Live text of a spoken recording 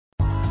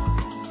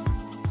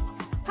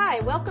Hi,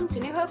 welcome to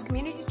New Hope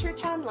Community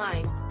Church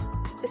Online.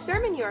 The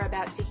sermon you're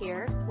about to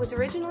hear was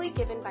originally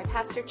given by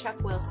Pastor Chuck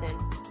Wilson.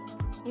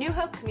 New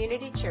Hope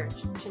Community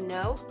Church, to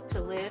know, to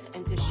live,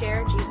 and to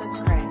share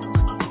Jesus Christ.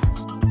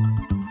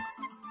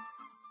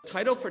 The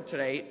title for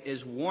today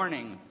is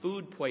Warning,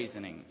 Food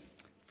Poisoning.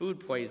 Food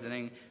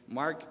Poisoning,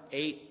 Mark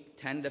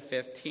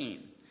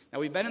 8:10-15. Now,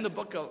 we've been in the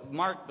book of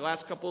Mark the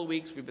last couple of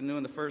weeks. We've been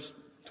doing the first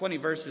 20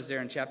 verses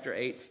there in chapter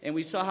 8. And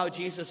we saw how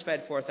Jesus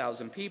fed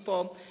 4,000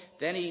 people.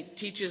 Then he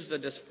teaches the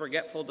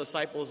forgetful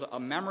disciples a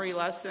memory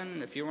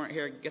lesson. If you weren't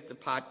here, get the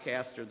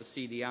podcast or the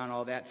CD on,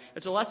 all that.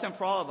 It's a lesson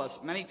for all of us.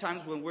 Many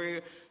times when we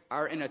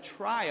are in a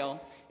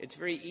trial, it's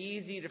very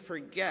easy to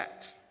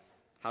forget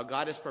how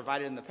God has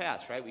provided in the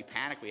past, right? We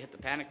panic, we hit the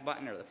panic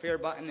button or the fear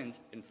button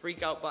and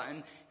freak out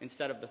button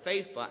instead of the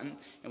faith button.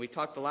 And we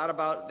talked a lot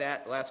about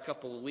that the last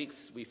couple of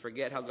weeks. We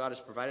forget how God has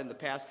provided in the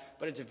past.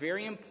 But it's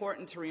very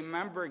important to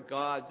remember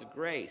God's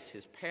grace,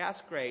 his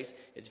past grace.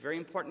 It's very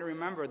important to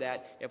remember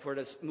that if we're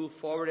to move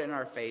forward in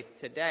our faith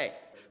today.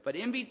 But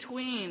in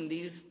between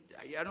these,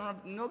 I don't know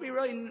if nobody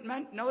really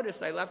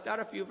noticed I left out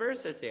a few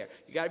verses here.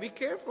 You got to be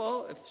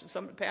careful. If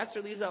some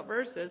pastor leaves out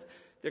verses,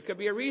 there could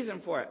be a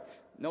reason for it.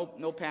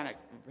 No panic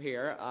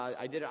here.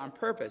 I did it on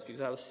purpose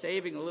because I was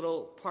saving a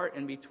little part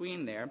in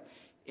between there.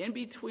 In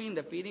between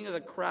the feeding of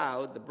the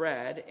crowd, the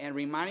bread, and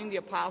reminding the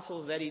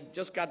apostles that he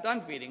just got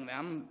done feeding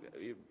them,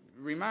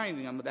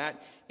 reminding them of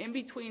that, in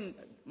between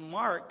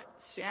Mark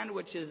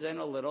sandwiches in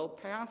a little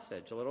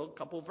passage, a little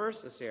couple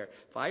verses here,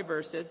 5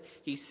 verses.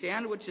 He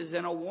sandwiches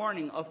in a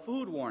warning, a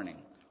food warning.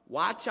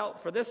 Watch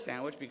out for this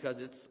sandwich because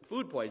it's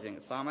food poisoning,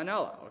 it's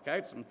salmonella,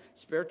 okay? Some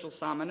spiritual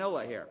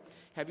salmonella here.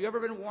 Have you ever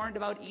been warned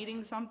about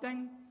eating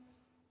something?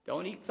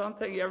 Don't eat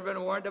something? You ever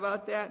been warned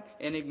about that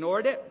and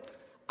ignored it?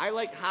 I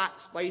like hot,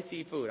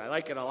 spicy food. I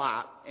like it a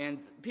lot. And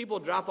people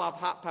drop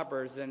off hot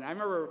peppers. And I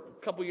remember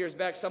a couple years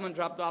back, someone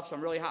dropped off some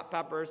really hot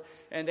peppers,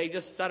 and they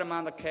just set them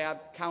on the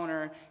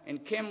counter.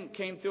 And Kim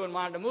came through and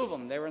wanted to move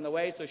them. They were in the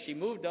way, so she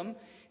moved them.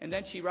 And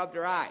then she rubbed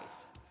her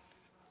eyes.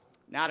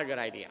 Not a good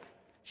idea.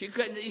 She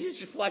couldn't,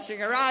 she's flushing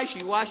her eyes.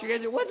 She washed her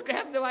eyes. What's going to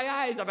happen to my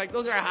eyes? I'm like,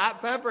 those are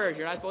hot peppers.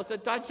 You're not supposed to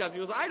touch them. She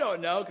goes, I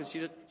don't know, because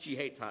she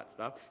hates hot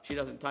stuff. She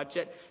doesn't touch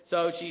it.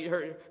 So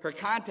her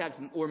contacts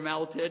were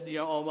melted,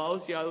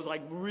 almost. It was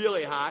like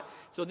really hot.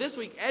 So this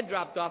week, Ed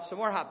dropped off some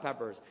more hot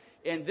peppers.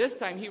 And this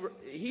time,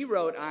 he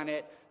wrote on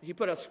it, he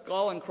put a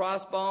skull and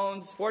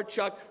crossbones for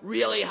Chuck,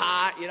 really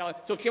hot,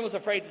 So Kim was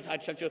afraid to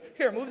touch them. She goes,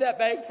 here, move that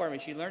bag for me.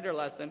 She learned her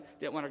lesson,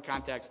 didn't want her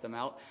contacts to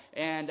melt.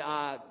 And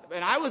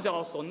I was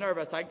also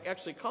nervous. I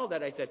actually called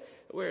Ed. I said,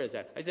 where is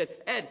Ed? I said,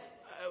 Ed,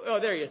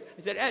 there he is.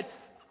 I said, Ed,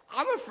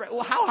 I'm afraid,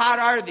 well, how hot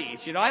are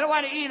these? I don't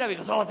want to eat them. He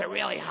goes, they're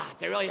really hot.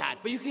 They're really hot.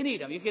 But you can eat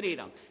them.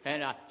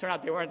 And turned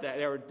out they weren't that.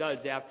 They were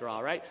duds after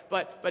all, right?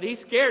 But he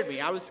scared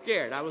me. I was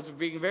scared. I was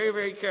being very,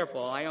 very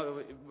careful. I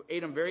ate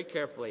them very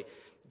carefully.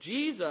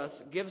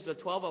 Jesus gives the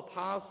 12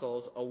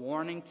 apostles a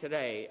warning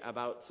today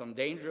about some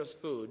dangerous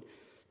food.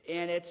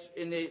 And it's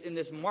in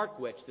this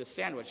Markwich, this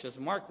sandwich, this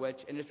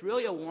Markwich. And it's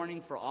really a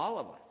warning for all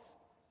of us.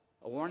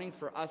 A warning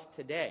for us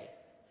today.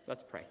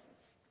 Let's pray.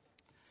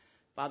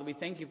 Father, we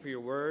thank you for your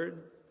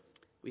word.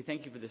 We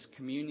thank you for this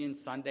Communion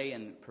Sunday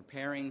and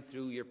preparing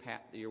through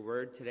your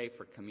word today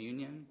for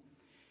communion.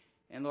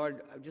 And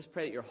Lord, I just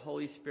pray that your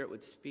Holy Spirit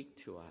would speak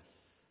to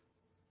us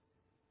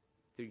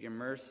through your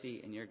mercy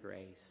and your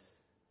grace.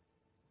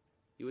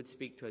 You would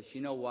speak to us.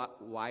 You know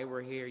why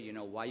we're here. You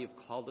know why you've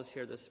called us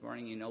here this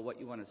morning. You know what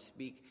you want to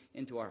speak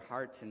into our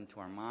hearts, into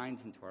our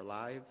minds, into our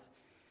lives.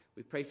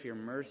 We pray for your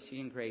mercy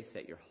and grace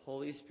that your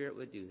Holy Spirit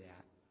would do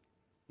that.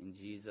 In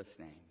Jesus'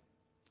 name,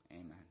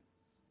 amen.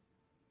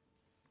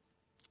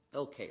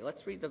 Okay,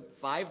 let's read the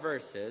 5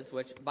 verses,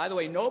 which, by the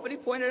way, nobody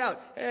pointed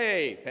out.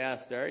 Hey,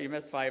 Pastor, you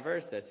missed 5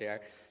 verses here.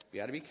 You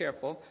got to be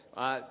careful.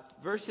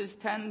 Verses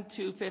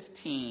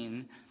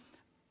 10-15,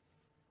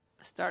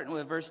 starting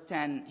with verse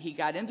 10. He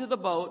got into the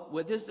boat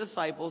with his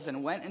disciples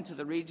and went into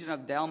the region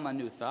of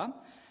Dalmanutha.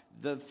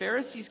 The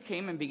Pharisees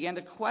came and began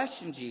to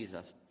question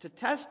Jesus. To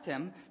test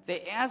him,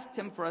 they asked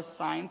him for a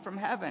sign from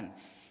heaven.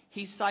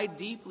 He sighed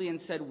deeply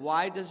and said,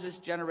 "Why does this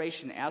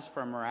generation ask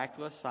for a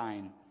miraculous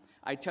sign?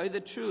 I tell you the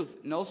truth,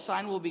 no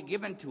sign will be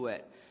given to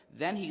it."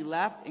 Then he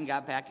left and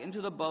got back into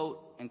the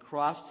boat and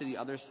crossed to the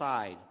other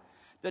side.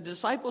 The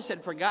disciples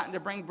had forgotten to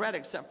bring bread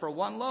except for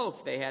 1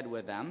 loaf they had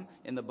with them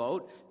in the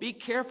boat. "Be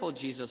careful,"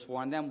 Jesus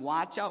warned them.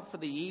 "Watch out for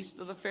the yeast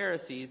of the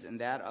Pharisees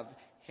and that of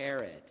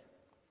Herod."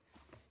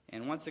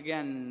 And once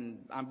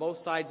again, on both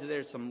sides,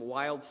 there's some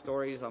wild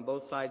stories. On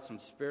both sides, some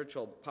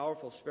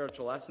powerful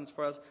spiritual lessons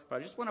for us. But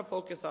I just want to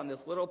focus on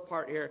this little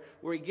part here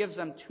where he gives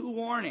them 2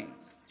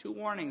 warnings. 2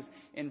 warnings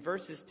in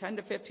verses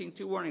 10-15,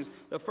 2 warnings.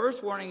 The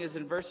first warning is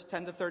in verses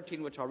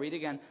 10-13, which I'll read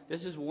again.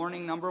 This is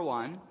warning number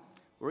 1,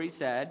 where he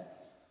said,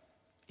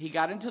 he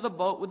got into the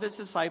boat with his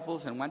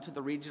disciples and went to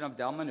the region of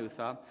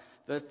Dalmanutha.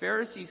 The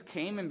Pharisees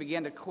came and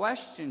began to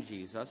question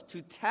Jesus.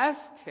 To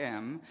test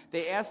him,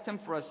 they asked him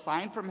for a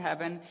sign from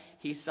heaven.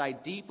 He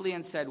sighed deeply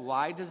and said,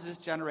 "Why does this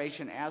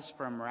generation ask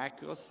for a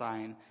miraculous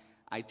sign?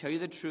 I tell you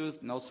the truth,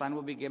 no sign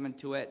will be given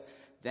to it.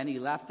 Then he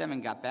left them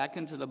and got back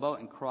into the boat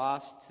and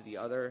crossed to the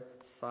other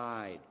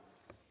side.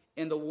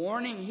 And the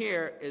warning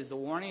here is the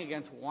warning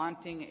against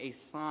wanting a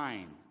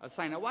sign. A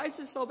sign. Now, why is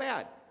this so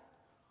bad?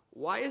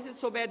 Why is it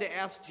so bad to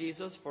ask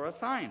Jesus for a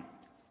sign?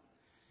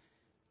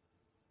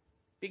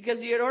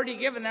 Because he had already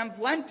given them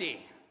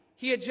plenty.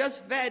 He had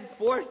just fed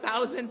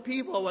 4,000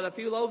 people with a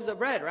few loaves of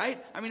bread,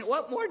 right? I mean,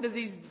 what more do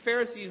these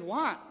Pharisees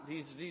want,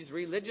 these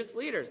religious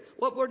leaders?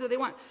 What more do they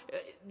want?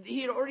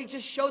 He had already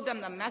just showed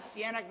them the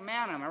Messianic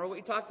manna. Remember what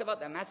we talked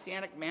about, the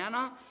Messianic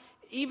manna?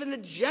 Even the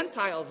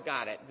Gentiles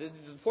got it. The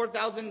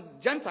 4,000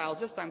 Gentiles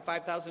this time,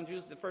 5,000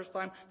 Jews the first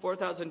time,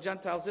 4,000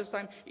 Gentiles this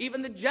time.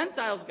 Even the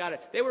Gentiles got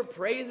it. They were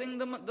praising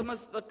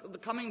the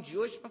coming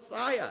Jewish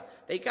Messiah.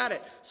 They got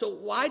it. So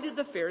why did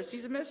the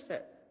Pharisees miss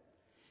it?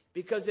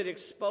 Because it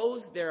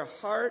exposed their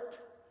heart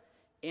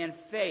and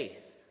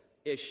faith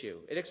issue.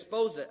 It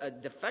exposed a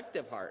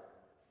defective heart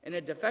and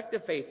a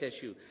defective faith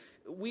issue.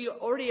 We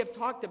already have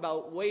talked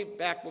about way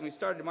back when we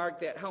started Mark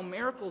that how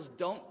miracles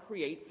don't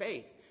create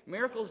faith.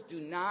 Miracles do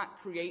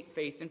not create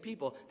faith in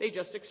people. They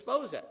just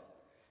expose it.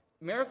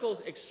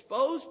 Miracles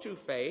expose true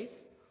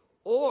faith,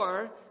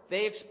 or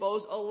they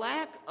expose a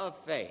lack of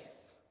faith.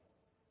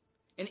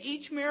 In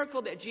each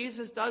miracle that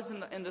Jesus does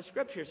in the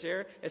scriptures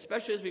here,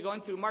 especially as we're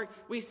going through Mark,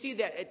 we see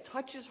that it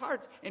touches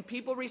hearts and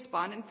people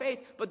respond in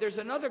faith. But there's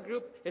another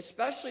group,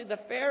 especially the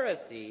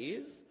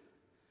Pharisees,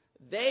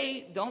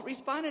 they don't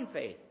respond in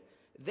faith.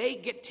 They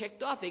get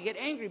ticked off. They get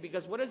angry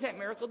because what does that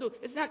miracle do?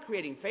 It's not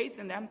creating faith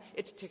in them.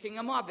 It's ticking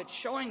them off. It's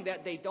showing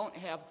that they don't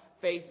have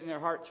faith in their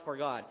hearts for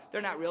God.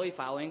 They're not really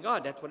following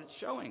God. That's what it's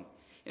showing.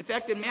 In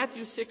fact, in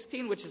Matthew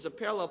 16, which is a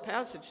parallel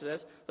passage to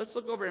this, let's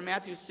look over in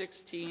Matthew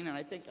 16, and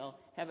I think I'll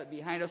have it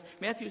behind us.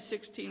 Matthew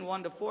 16,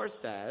 1-4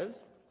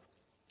 says,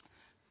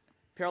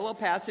 parallel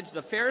passage,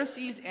 the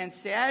Pharisees and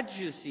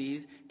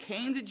Sadducees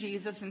came to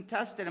Jesus and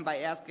tested him by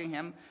asking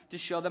him to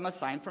show them a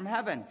sign from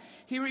heaven.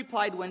 He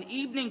replied, when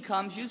evening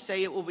comes, you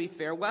say it will be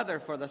fair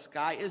weather, for the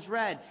sky is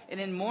red, and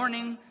in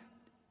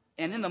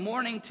the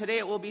morning today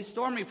it will be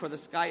stormy, for the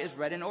sky is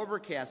red and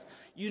overcast.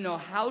 You know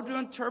how to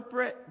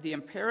interpret the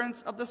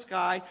appearance of the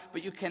sky,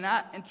 but you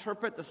cannot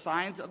interpret the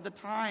signs of the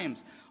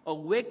times. A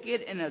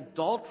wicked and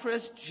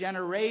adulterous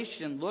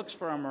generation looks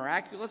for a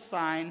miraculous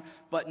sign,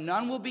 but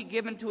none will be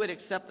given to it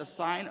except the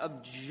sign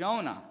of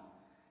Jonah.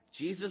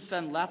 Jesus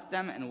then left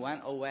them and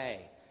went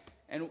away.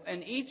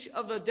 And each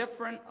of the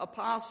different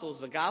apostles,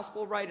 the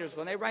gospel writers,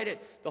 when they write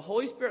it, the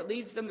Holy Spirit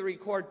leads them to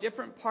record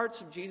different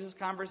parts of Jesus'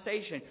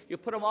 conversation. You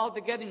put them all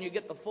together and you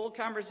get the full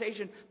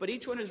conversation, but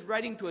each one is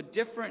writing to a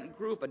different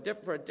group,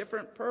 for a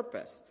different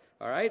purpose.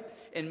 All right?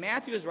 And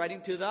Matthew is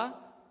writing to the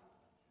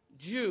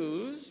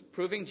Jews,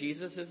 proving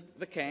Jesus is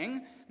the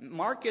king.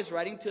 Mark is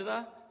writing to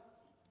the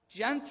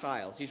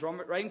Gentiles. He's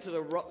writing to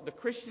the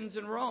Christians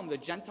in Rome, the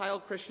Gentile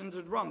Christians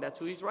in Rome. That's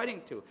who he's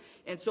writing to.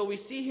 And so we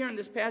see here in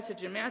this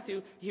passage in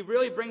Matthew, he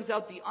really brings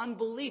out the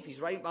unbelief.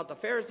 He's writing about the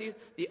Pharisees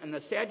and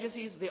the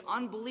Sadducees, the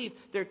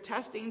unbelief. They're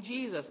testing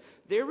Jesus.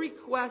 Their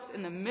request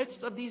in the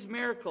midst of these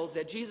miracles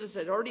that Jesus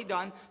had already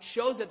done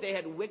shows that they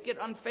had wicked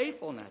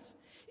unfaithfulness.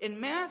 In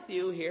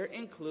Matthew here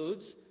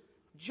includes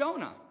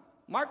Jonah.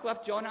 Mark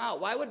left Jonah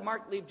out. Why would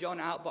Mark leave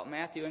Jonah out, but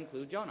Matthew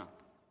include Jonah?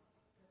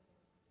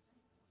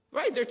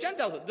 Right, they're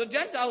Gentiles. The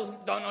Gentiles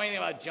don't know anything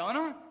about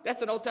Jonah.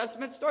 That's an Old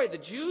Testament story. The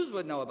Jews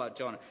would know about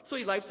Jonah. So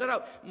he leaves that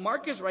out.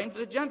 Mark is writing to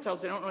the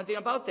Gentiles. They don't know anything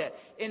about that.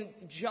 And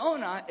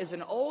Jonah is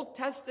an Old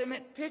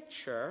Testament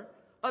picture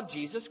of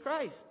Jesus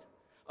Christ.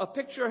 A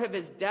picture of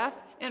his death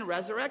and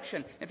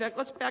resurrection. In fact,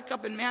 let's back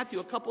up in Matthew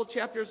a couple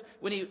chapters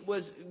when he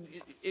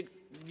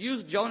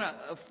used Jonah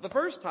the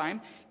first time.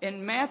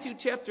 In Matthew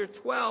chapter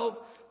 12,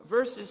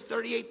 verses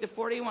 38 to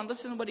 41,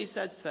 listen to what he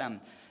says to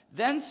them.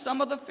 Then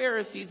some of the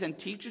Pharisees and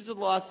teachers of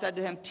the law said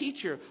to him,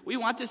 Teacher, we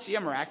want to see a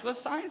miraculous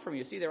sign from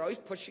you. See, they're always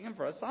pushing him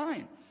for a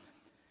sign.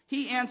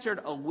 He answered,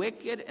 a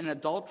wicked and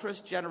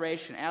adulterous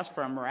generation asked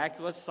for a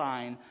miraculous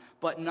sign,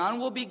 but none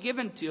will be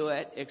given to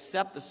it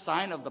except the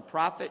sign of the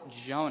prophet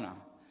Jonah.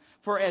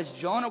 For as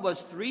Jonah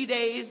was 3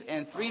 days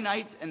and 3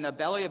 nights in the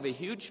belly of a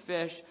huge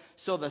fish,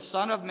 so the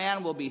Son of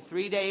Man will be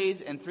 3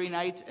 days and 3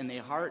 nights in the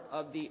heart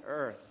of the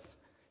earth.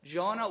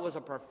 Jonah was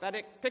a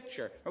prophetic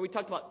picture. We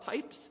talked about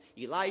types,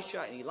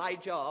 Elisha and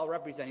Elijah, all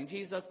representing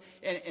Jesus,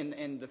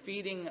 and the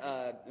feeding,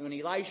 when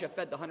Elisha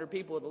fed the 100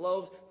 people with the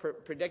loaves,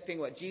 predicting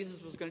what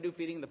Jesus was going to do,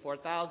 feeding the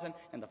 4,000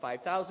 and the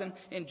 5,000.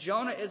 And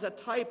Jonah is a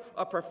type,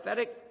 a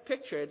prophetic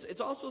picture.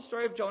 It's also a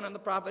story of Jonah and the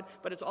prophet,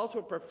 but it's also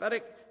a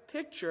prophetic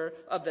picture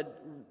of the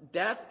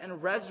death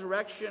and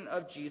resurrection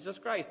of Jesus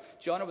Christ.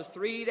 Jonah was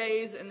 3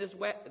 days in this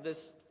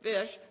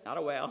fish, not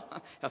a whale,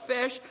 a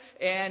fish,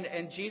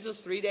 and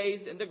Jesus 3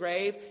 days in the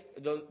grave.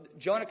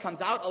 Jonah comes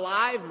out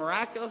alive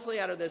miraculously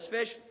out of this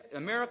fish, a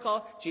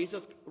miracle.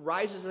 Jesus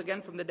rises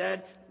again from the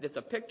dead. It's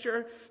a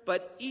picture.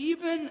 But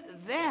even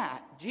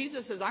that,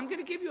 Jesus says, I'm going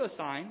to give you a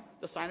sign,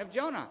 the sign of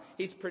Jonah.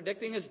 He's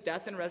predicting his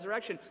death and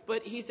resurrection.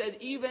 But he said,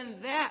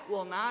 even that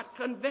will not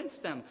convince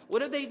them. What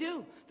did they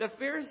do? The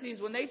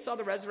Pharisees, when they saw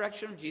the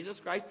resurrection of Jesus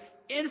Christ,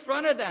 in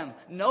front of them.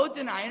 No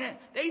denying it.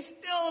 They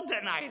still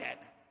denied it.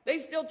 They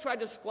still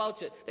tried to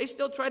squelch it. They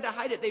still tried to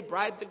hide it. They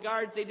bribed the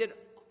guards. They did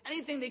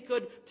anything they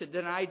could to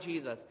deny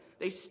Jesus.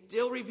 They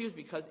still refused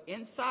because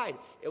inside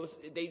it was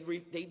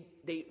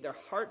their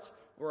hearts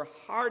were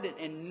hardened,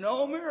 and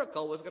no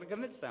miracle was going to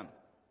convince them.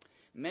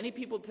 Many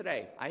people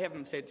today, I have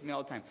them say it to me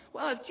all the time,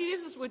 well, if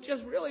Jesus would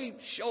just really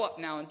show up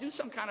now and do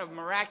some kind of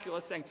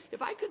miraculous thing,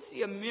 if I could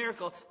see a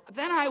miracle,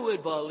 then I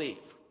would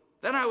believe.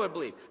 Then I would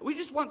believe. We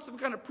just want some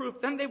kind of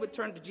proof. Then they would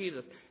turn to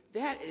Jesus.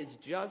 That is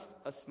just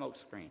a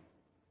smokescreen.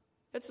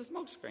 It's a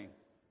smokescreen.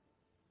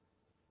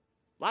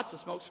 Lots of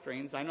smoke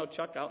screens. I know,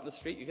 Chuck, out in the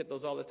street, you get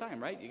those all the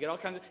time, right? You get all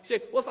kinds of... You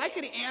say, well, if I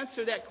could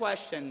answer that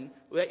question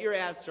that you're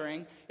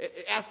asking,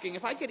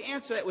 if I could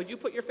answer that, would you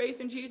put your faith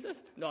in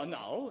Jesus? No.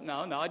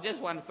 I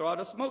just want to throw out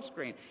a smoke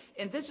screen.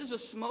 And this is a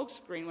smoke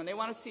screen when they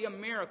want to see a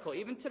miracle.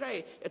 Even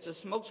today, it's a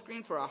smoke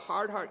screen for a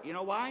hard heart. You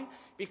know why?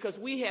 Because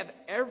we have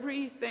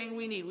everything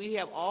we need. We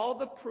have all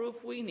the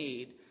proof we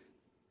need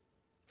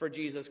for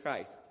Jesus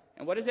Christ.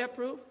 And what is that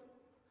proof?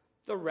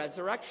 The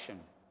resurrection.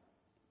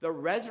 The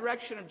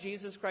resurrection of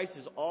Jesus Christ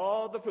is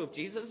all the proof.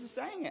 Jesus is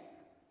saying it.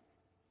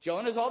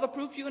 Jonah is all the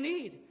proof you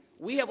need.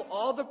 We have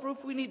all the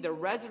proof we need. The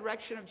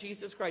resurrection of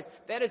Jesus Christ.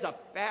 That is a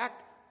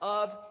fact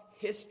of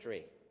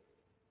history.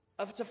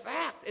 It's a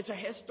fact. It's a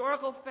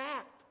historical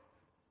fact.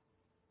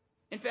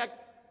 In fact,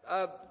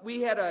 we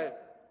had I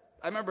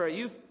remember a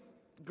youth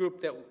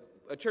group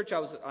a church I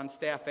was on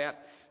staff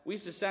at. We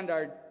used to send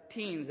our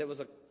teens. It was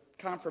a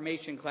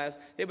confirmation class.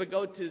 They would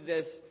go to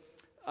this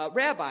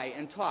rabbi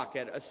and talk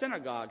at a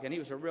synagogue, and he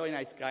was a really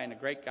nice guy and a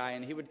great guy,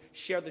 and he would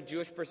share the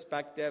Jewish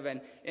perspective, and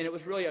it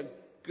was really a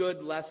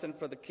good lesson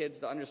for the kids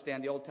to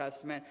understand the Old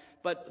Testament.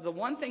 But the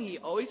one thing he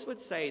always would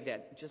say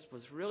that just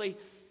was really,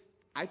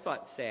 I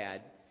thought,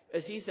 sad,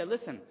 is he said,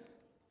 listen,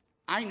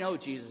 I know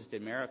Jesus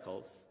did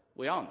miracles.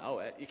 We all know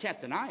it. You can't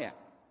deny it.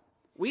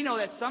 We know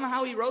that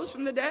somehow he rose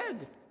from the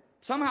dead.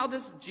 Somehow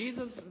this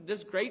Jesus,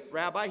 this great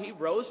rabbi, he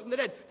rose from the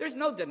dead. There's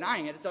no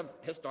denying it. It's a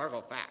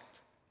historical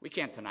fact. We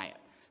can't deny it.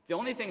 The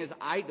only thing is,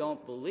 I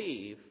don't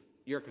believe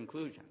your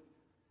conclusion.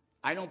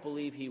 I don't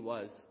believe he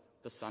was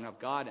the Son of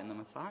God and the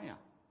Messiah.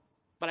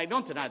 But I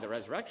don't deny the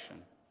resurrection.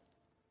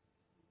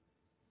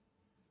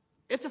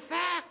 It's a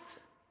fact.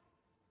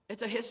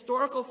 It's a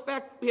historical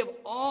fact. We have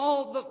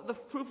all the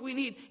proof we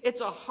need.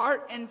 It's a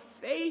heart and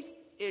faith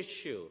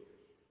issue.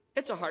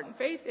 It's a heart and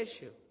faith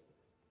issue.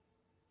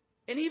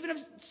 And even if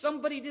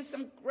somebody did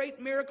some great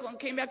miracle and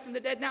came back from the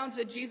dead now and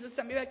said, Jesus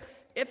sent me back,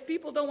 if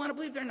people don't want to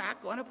believe, they're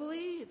not going to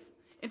believe.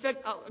 In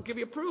fact, I'll give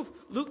you a proof.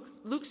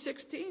 Luke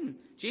 16.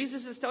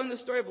 Jesus is telling the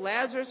story of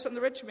Lazarus and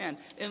the rich man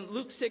in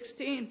Luke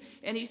 16.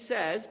 And he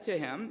says to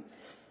him,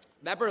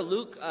 remember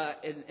Luke,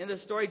 in the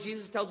story,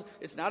 Jesus tells,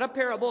 it's not a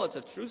parable, it's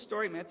a true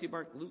story, Matthew,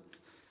 Mark, Luke.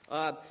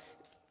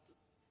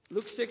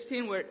 Luke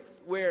 16,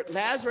 where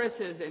Lazarus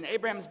is in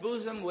Abraham's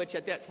bosom, which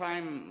at that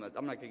time,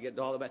 I'm not going to get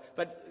into all of it,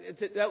 but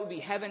that would be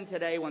heaven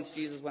today once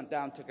Jesus went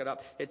down, took it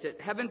up. It's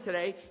at heaven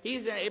today.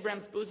 He's in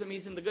Abraham's bosom.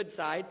 He's in the good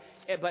side.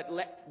 But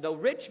the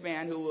rich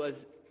man who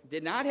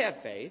did not have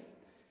faith,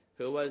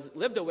 who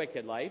lived a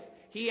wicked life,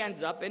 he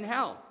ends up in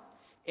hell.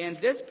 And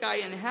this guy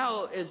in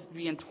hell is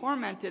being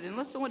tormented. And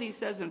listen to what he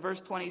says in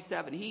verse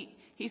 27.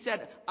 He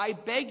said, I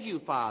beg you,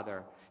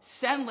 Father,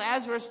 send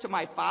Lazarus to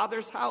my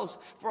father's house,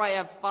 for I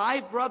have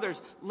 5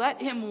 brothers. Let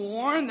him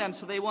warn them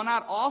so they will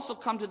not also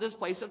come to this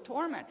place of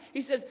torment.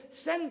 He says,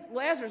 send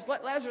Lazarus,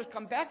 let Lazarus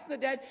come back from the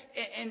dead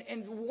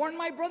and warn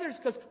my brothers,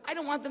 because I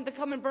don't want them to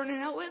come and burn in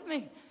hell with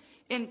me.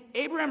 And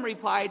Abraham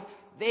replied,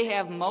 they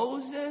have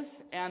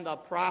Moses and the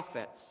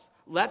prophets.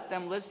 Let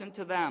them listen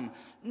to them.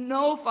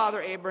 No,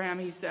 Father Abraham,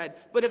 he said,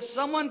 but if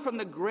someone from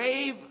the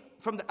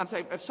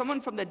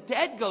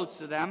dead goes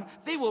to them,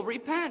 they will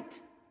repent.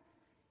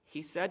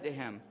 He said to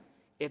him,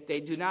 if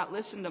they do not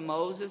listen to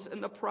Moses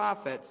and the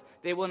prophets,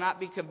 they will not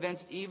be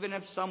convinced even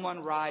if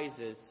someone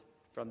rises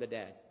from the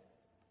dead.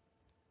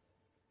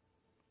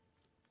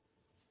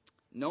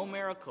 No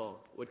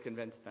miracle would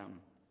convince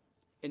them.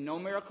 And no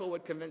miracle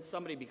would convince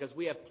somebody, because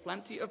we have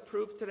plenty of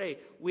proof today.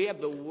 We have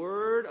the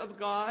Word of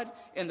God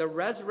and the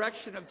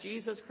resurrection of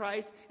Jesus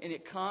Christ, and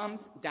it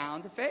comes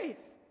down to faith.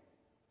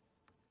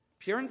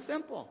 Pure and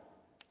simple.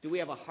 Do we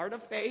have a heart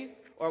of faith,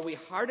 or are we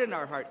harden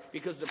our heart?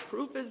 Because the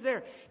proof is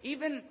there.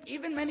 Even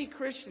many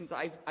Christians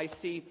I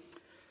see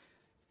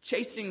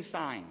chasing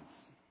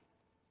signs.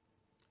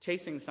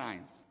 Chasing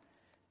signs.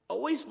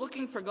 Always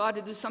looking for God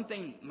to do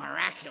something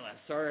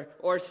miraculous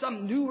or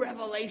some new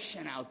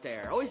revelation out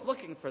there. Always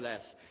looking for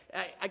this.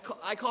 I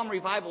call them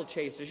revival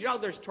chasers. You know,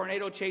 there's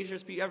tornado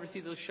chasers. You ever see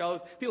those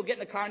shows? People get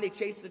in the car and they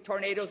chase the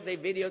tornadoes. And they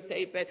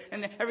videotape it.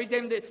 And every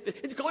time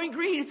it's going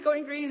green, it's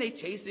going green. They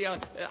chase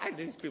it.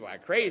 These people are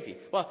crazy.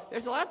 Well,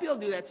 there's a lot of people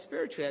who do that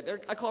spiritually.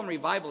 I call them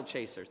revival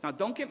chasers. Now,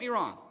 don't get me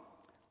wrong.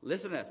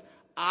 Listen to this.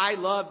 I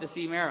love to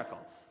see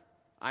miracles.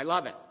 I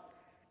love it.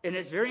 And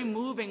it's very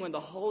moving when the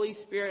Holy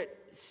Spirit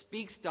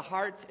speaks to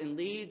hearts and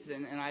leads,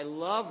 and I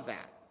love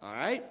that, all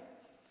right?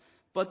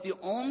 But the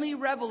only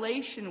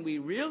revelation we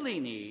really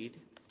need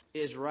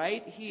is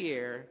right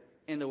here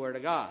in the Word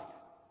of God.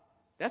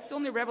 That's the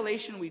only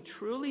revelation we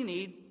truly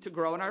need to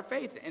grow in our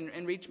faith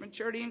and reach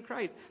maturity in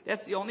Christ.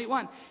 That's the only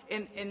one.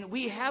 And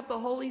we have the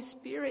Holy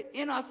Spirit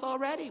in us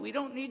already. We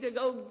don't need to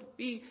go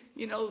be,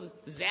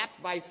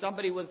 zapped by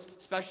somebody with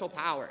special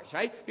powers,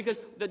 right? Because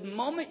the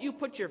moment you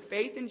put your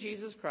faith in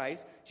Jesus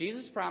Christ,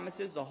 Jesus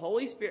promises the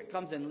Holy Spirit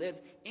comes and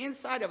lives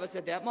inside of us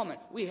at that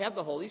moment. We have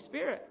the Holy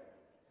Spirit.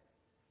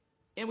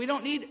 And we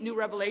don't need new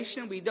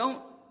revelation. We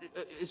don't,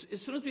 as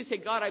soon as we say,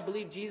 God, I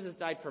believe Jesus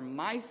died for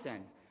my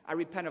sin, I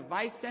repent of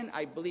my sin.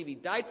 I believe he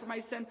died for my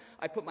sin.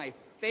 I put my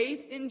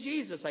faith in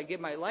Jesus. I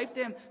give my life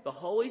to him. The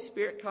Holy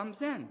Spirit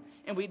comes in.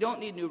 And we don't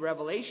need new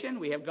revelation.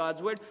 We have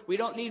God's word. We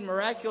don't need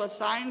miraculous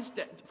signs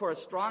for a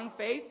strong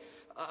faith.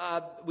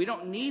 We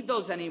don't need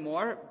those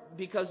anymore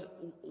because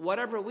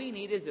whatever we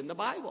need is in the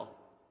Bible.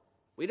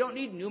 We don't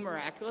need new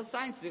miraculous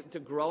signs to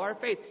grow our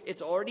faith.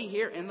 It's already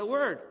here in the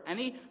word.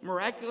 Any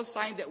miraculous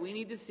sign that we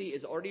need to see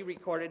is already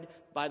recorded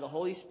by the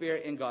Holy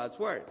Spirit in God's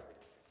word.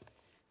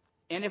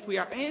 And if we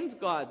are in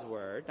God's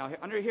word, now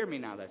hear me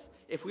now this.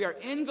 If we are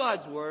in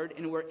God's word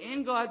and we're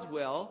in God's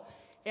will,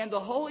 and the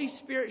Holy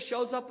Spirit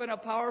shows up in a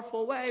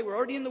powerful way, we're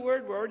already in the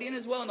word, we're already in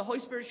his will, and the Holy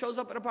Spirit shows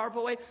up in a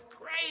powerful way,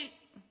 great.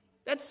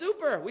 That's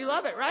super. We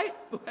love it, right?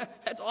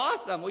 That's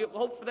awesome. We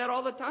hope for that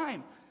all the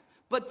time.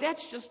 But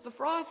that's just the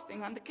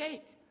frosting on the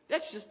cake.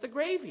 That's just the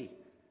gravy.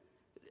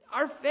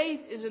 Our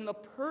faith is in the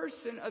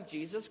person of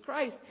Jesus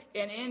Christ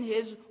and in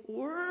his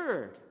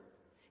word.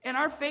 And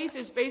our faith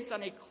is based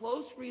on a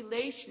close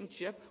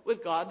relationship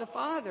with God the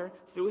Father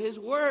through his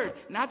word,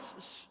 not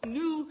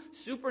new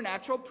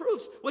supernatural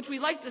proofs, which we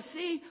like to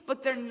see,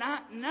 but they're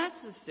not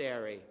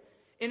necessary.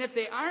 And if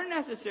they are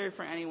necessary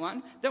for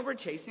anyone, then we're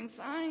chasing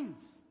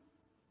signs.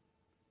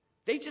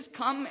 They just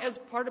come as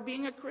part of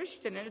being a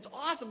Christian, and it's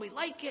awesome. We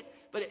like it,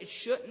 but it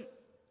shouldn't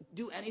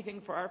do anything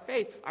for our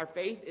faith. Our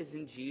faith is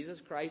in Jesus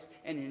Christ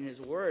and in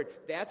his word.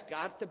 That's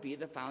got to be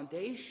the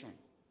foundation.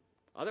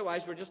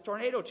 Otherwise, we're just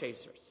tornado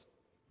chasers.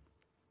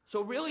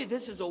 So really,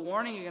 this is a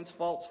warning against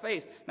false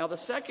faith. Now, the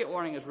second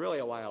warning is really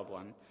a wild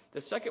one. The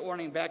second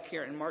warning back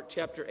here in Mark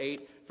chapter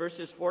 8,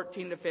 verses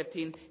 14 to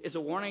 15, is a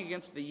warning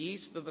against the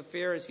yeast of the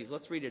Pharisees.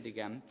 Let's read it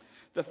again.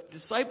 The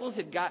disciples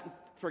had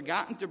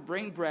forgotten to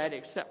bring bread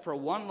except for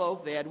one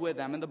loaf they had with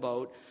them in the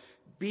boat.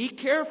 Be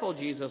careful,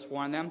 Jesus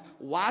warned them.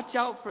 Watch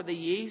out for the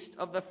yeast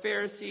of the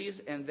Pharisees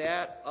and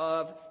that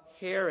of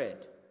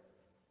Herod.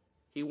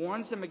 He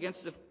warns them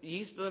against the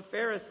yeast of the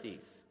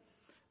Pharisees.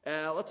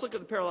 Let's look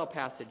at the parallel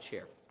passage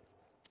here.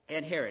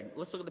 And Herod.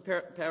 Let's look at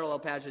the parallel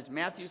passage.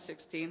 Matthew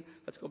 16.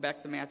 Let's go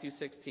back to Matthew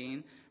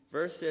 16,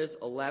 verses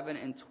 11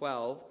 and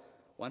 12.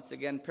 Once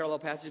again, parallel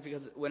passage,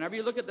 because whenever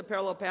you look at the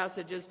parallel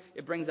passages,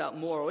 it brings out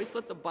more. Always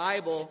let the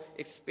Bible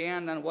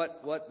expand on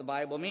what the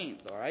Bible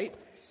means, all right?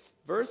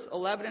 Verse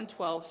 11 and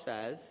 12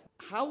 says,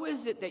 how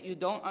is it that you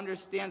don't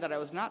understand that I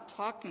was not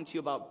talking to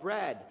you about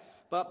bread,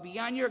 but be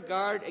on your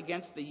guard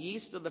against the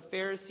yeast of the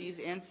Pharisees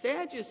and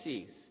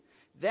Sadducees?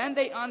 Then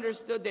they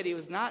understood that he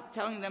was not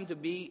telling them to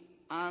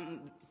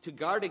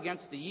guard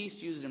against the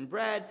yeast used in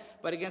bread,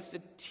 but against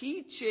the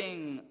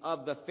teaching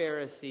of the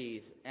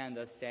Pharisees and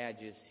the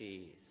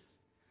Sadducees.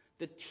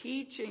 The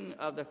teaching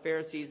of the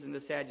Pharisees and the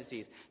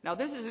Sadducees. Now,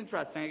 this is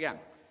interesting again.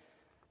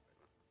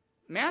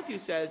 Matthew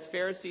says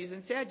Pharisees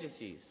and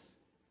Sadducees.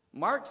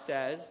 Mark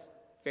says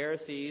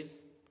Pharisees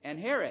and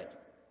Herod.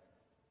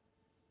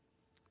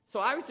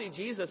 So obviously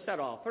Jesus said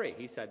all three.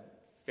 He said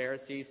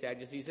Pharisees,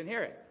 Sadducees, and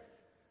Herod.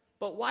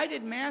 But why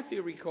did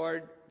Matthew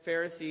record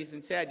Pharisees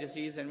and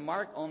Sadducees and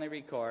Mark only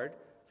record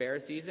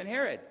Pharisees and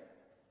Herod?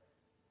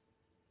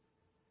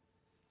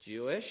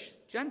 Jewish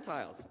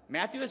Gentiles.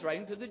 Matthew is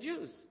writing to the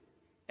Jews,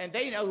 and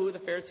they know who the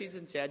Pharisees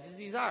and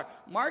Sadducees are.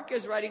 Mark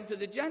is writing to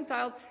the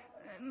Gentiles,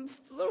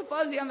 a little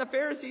fuzzy on the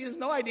Pharisees,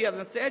 no idea of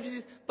the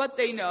Sadducees, but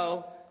they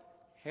know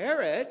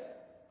Herod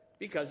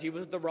because he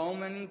was the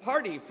Roman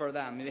party for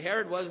them.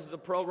 Herod was the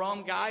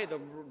pro-Rome guy, the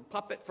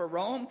puppet for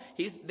Rome.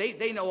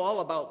 They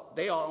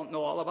all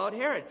know all about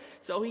Herod.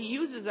 So he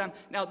uses them.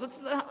 Now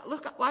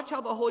watch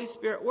how the Holy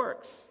Spirit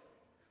works.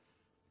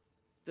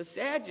 The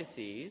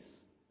Sadducees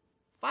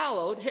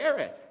followed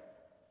Herod.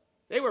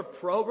 They were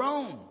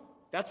pro-Rome.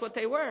 That's what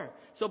they were.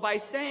 So by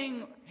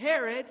saying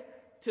Herod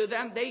to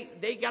them,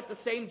 they got the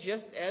same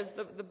gist as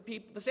the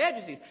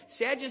Sadducees.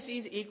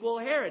 Sadducees equal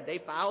Herod. They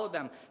followed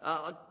them.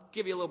 I'll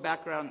give you a little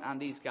background on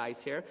these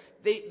guys here.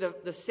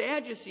 The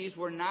Sadducees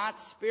were not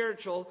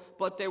spiritual,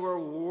 but they were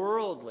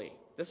worldly.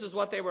 This is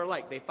what they were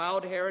like. They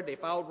followed Herod. They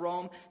followed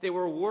Rome. They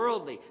were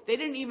worldly. They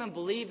didn't even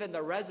believe in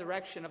the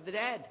resurrection of the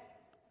dead.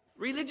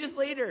 Religious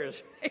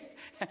leaders.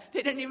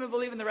 They didn't even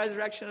believe in the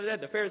resurrection of the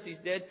dead. The Pharisees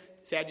did.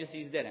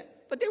 Sadducees didn't.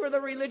 But they were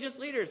the religious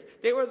leaders.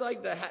 They were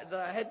like the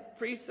head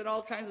priests and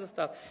all kinds of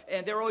stuff.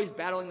 And they were always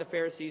battling the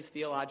Pharisees,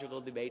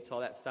 theological debates, all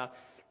that stuff.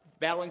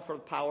 Battling for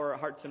power,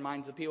 hearts and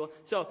minds of people.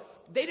 So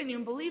they didn't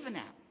even believe in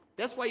that.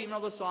 That's why you know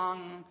the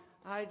song,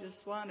 I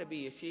just want to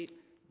be a sheep,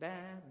 ba,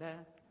 ba.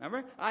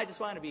 Remember? I just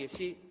want to be a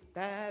sheep,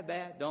 ba,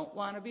 ba. Don't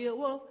want to be a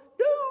wolf,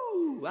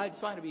 no. I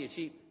just want to be a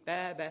sheep,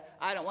 ba, ba.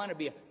 I don't want to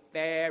be a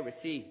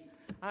Pharisee.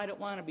 I don't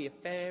want to be a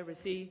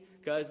Pharisee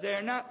because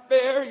they're not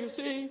fair, you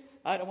see.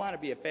 I don't want to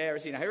be a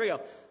Pharisee. Now, here we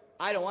go.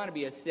 I don't want to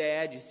be a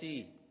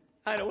Sadducee.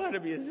 I don't want to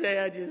be a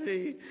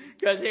Sadducee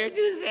because they're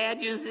too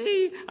sad, you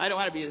see. I don't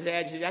want to be a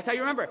Sadducee. That's how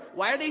you remember.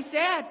 Why are they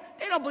sad?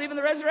 They don't believe in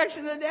the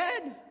resurrection of the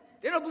dead.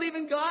 They don't believe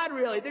in God,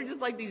 really. They're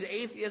just like these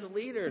atheist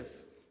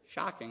leaders.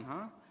 Shocking,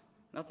 huh?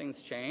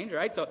 Nothing's changed,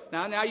 right? So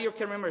now you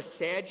can remember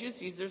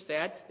Sadducees are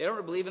sad. They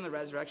don't believe in the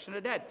resurrection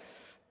of the dead.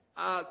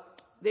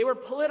 They were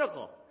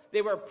political.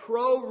 They were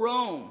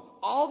pro-Rome.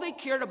 All they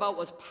cared about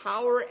was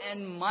power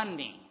and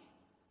money.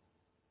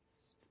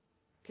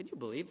 Can you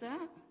believe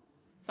that?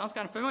 Sounds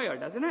kind of familiar,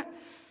 doesn't it?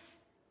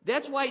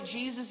 That's why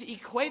Jesus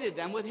equated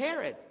them with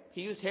Herod.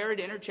 He used Herod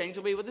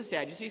interchangeably with the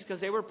Sadducees because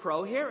they were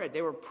pro-Herod.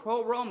 They were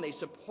pro-Rome. They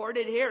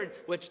supported Herod,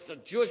 which the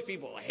Jewish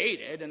people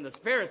hated and the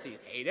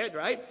Pharisees hated,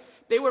 right?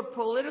 They were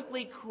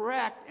politically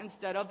correct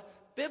instead of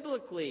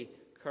biblically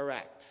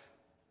correct.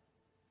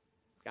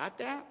 Got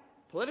that?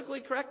 Politically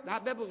correct,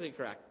 not biblically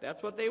correct.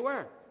 That's what they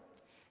were.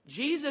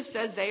 Jesus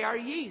says they are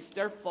yeast.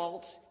 They're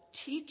false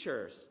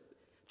teachers.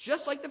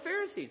 Just like the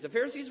Pharisees. The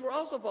Pharisees were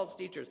also false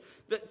teachers.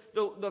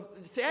 The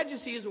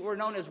Sadducees were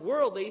known as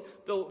worldly.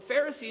 The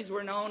Pharisees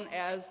were known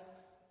as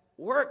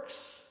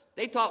works.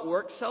 They taught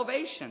works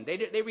salvation.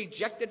 They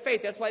rejected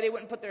faith. That's why they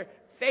wouldn't put their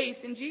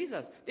faith in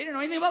Jesus. They didn't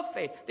know anything about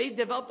faith. They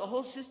developed a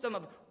whole system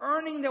of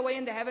earning their way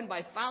into heaven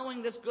by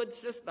following this good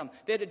system.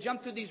 They had to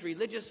jump through these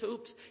religious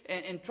hoops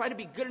and try to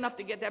be good enough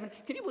to get to heaven.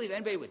 Can you believe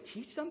anybody would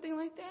teach something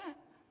like that?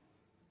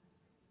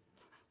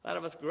 A lot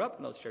of us grew up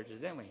in those churches,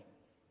 didn't we?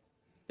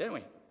 Didn't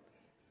we?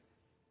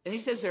 And he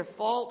says they're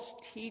false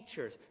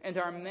teachers. And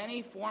there are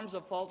many forms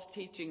of false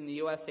teaching in the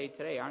USA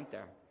today, aren't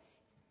there?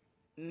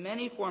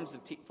 Many forms of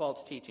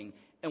false teaching.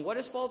 And what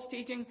is false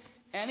teaching?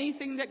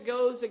 Anything that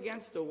goes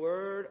against the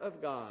Word of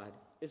God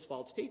is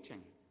false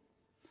teaching.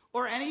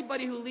 Or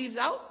anybody who leaves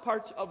out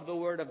parts of the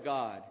Word of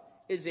God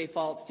is a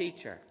false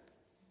teacher.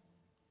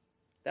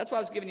 That's why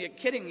I was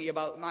kidding you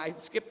about I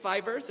skipped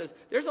 5 verses.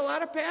 There's a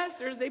lot of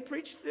pastors, they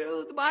preach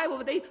through the Bible,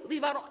 but they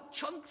leave out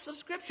chunks of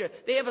Scripture.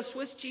 They have a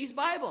Swiss cheese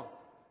Bible.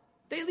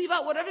 They leave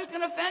out whatever's going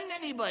to offend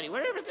anybody,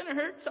 whatever's going to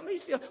hurt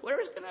somebody's feelings,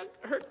 whatever's going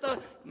to hurt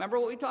remember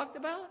what we talked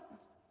about?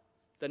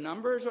 The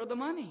numbers or the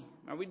money.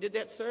 Remember we did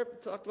that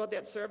talked about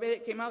that survey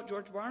that came out,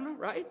 George Barna,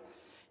 right?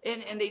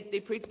 And they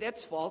preach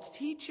that's false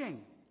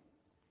teaching.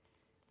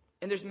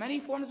 And there's many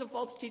forms of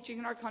false teaching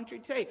in our country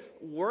today.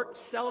 Work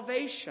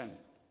salvation.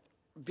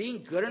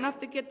 Being good enough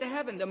to get to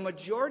heaven. The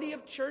majority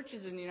of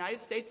churches in the United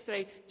States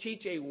today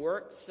teach a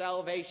work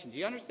salvation. Do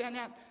you understand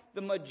that?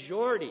 The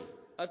majority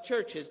of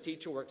churches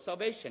teach a work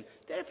salvation.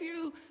 That if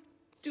you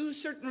do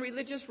certain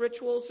religious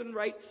rituals and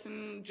rites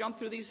and jump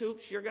through these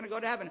hoops, you're going to go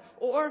to heaven.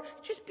 Or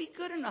just be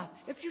good enough.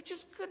 If you're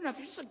just good enough,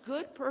 you're just a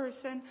good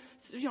person,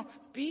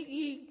 be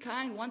ye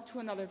kind one to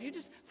another. If you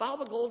just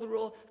follow the golden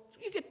rule,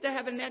 you get to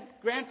heaven.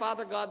 That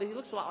grandfather God, that he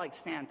looks a lot like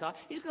Santa,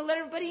 he's going to let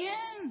everybody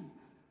in.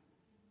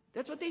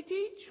 That's what they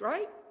teach,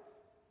 right?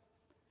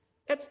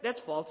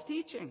 That's false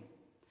teaching.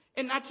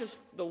 And not just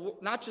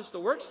the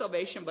work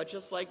salvation, but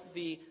just like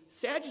the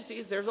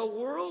Sadducees, there's a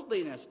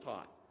worldliness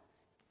taught.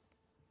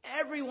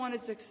 Everyone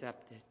is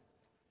accepted.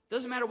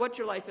 Doesn't matter what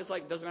your life is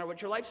like. Doesn't matter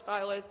what your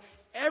lifestyle is.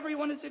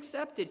 Everyone is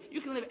accepted.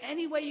 You can live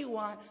any way you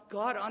want.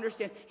 God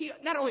understands. He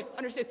not only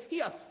understands, he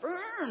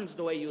affirms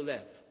the way you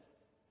live.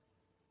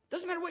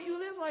 Doesn't matter what you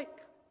live like.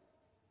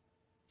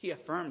 He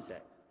affirms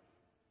it.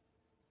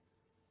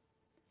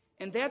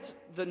 And that's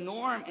the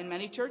norm in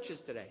many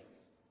churches today.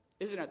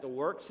 Isn't it? The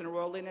works and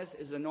worldliness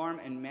is the norm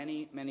in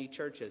many, many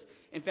churches.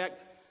 In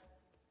fact,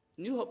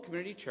 New Hope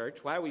Community Church,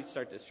 why do we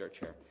start this church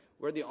here?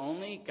 We're the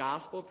only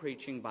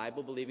gospel-preaching,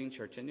 Bible-believing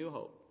church in New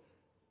Hope.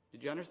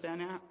 Did you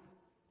understand that?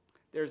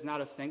 There's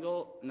not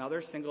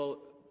another single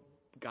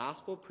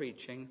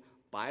gospel-preaching,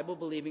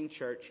 Bible-believing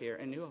church here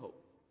in New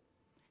Hope.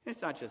 And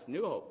it's not just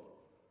New Hope.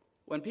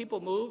 When people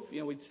move,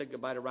 we said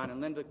goodbye to Ron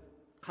and Linda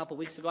a couple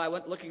weeks ago. I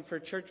went looking for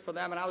a church for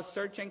them, and I was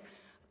searching.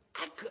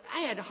 I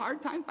had a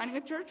hard time finding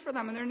a church for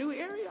them in their new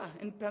area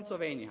in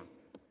Pennsylvania.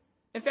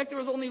 In fact, there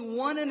was only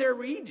one in their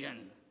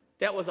region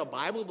that was a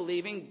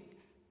Bible-believing,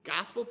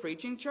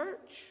 gospel-preaching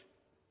church.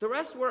 The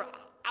rest were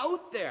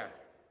out there.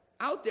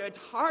 It's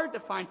hard to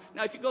find.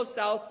 Now, if you go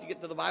south, you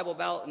get to the Bible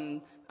Belt,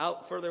 and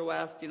out further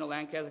west,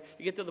 Lancaster,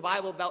 you get to the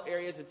Bible Belt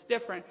areas, it's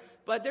different.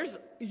 But there's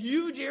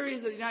huge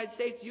areas of the United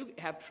States you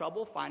have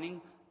trouble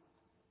finding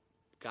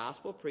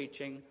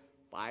gospel-preaching,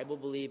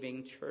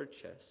 Bible-believing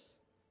churches.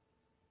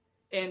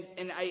 And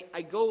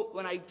I go,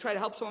 when I try to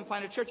help someone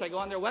find a church, I go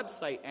on their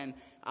website, and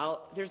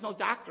there's no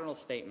doctrinal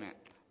statement.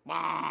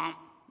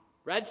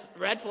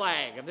 Red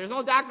flag. If there's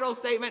no doctrinal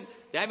statement,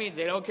 that means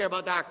they don't care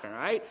about doctrine,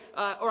 right?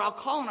 Or I'll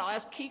call and I'll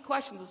ask key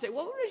questions and say,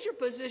 well, what is your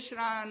position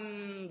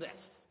on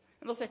this?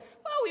 And they'll say,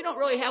 well, we don't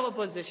really have a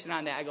position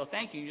on that. I go,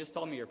 thank you, you just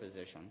told me your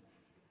position.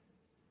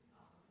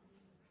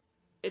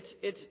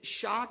 It's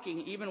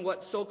shocking even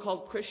what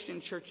so-called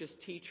Christian churches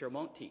teach or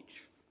won't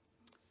teach.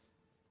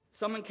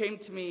 Someone came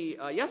to me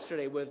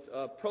yesterday with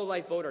a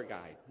pro-life voter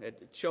guide.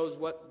 It shows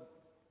what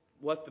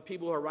what the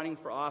people who are running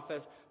for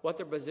office, what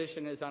their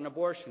position is on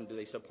abortion. Do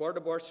they support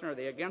abortion or are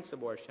they against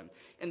abortion?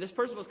 And this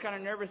person was kind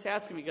of nervous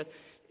asking me because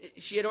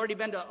she had already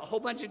been to a whole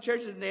bunch of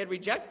churches and they had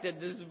rejected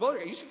this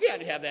voter. You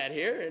can't have that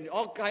here, and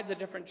all kinds of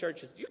different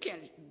churches. You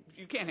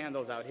can't hand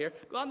those out here.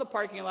 Go out in the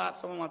parking lot.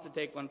 Someone wants to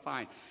take one,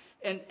 fine.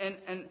 And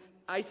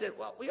I said,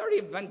 well, we already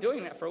have been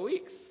doing that for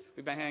weeks.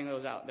 We've been handing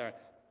those out there.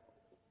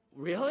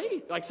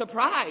 Really? Like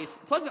surprised,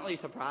 pleasantly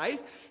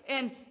surprised.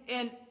 And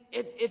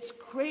it's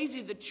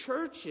crazy. The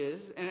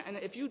churches, and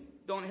if you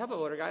don't have a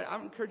voter guide, I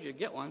encourage you to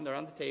get one. They're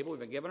on the table. We've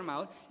been giving them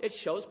out. It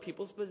shows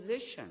people's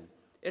position.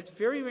 It's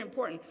very, very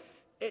important.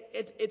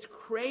 It's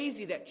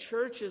crazy that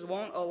churches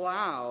won't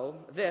allow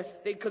this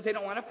because they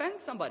don't want to offend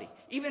somebody.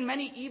 Even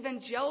many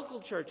evangelical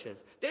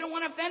churches, they don't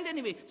want to offend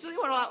anybody. So they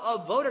want to allow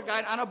a voter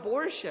guide on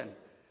abortion.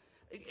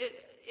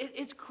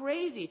 It's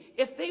crazy.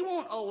 If they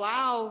won't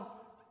allow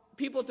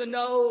people to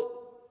know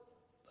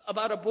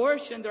about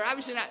abortion, they're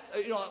obviously not,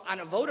 on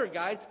a voter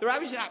guide, they're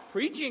obviously not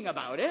preaching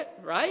about it,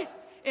 right?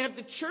 And if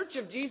the Church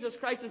of Jesus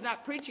Christ is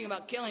not preaching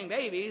about killing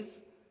babies,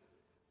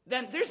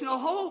 then there's no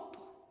hope.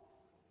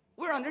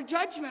 We're under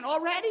judgment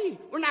already.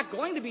 We're not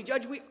going to be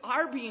judged. We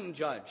are being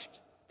judged.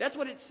 That's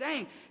what it's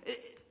saying.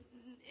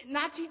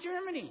 Nazi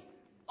Germany,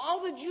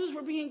 all the Jews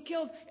were being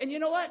killed. And you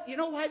know what? You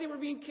know why they were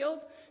being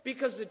killed?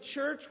 Because the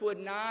church would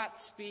not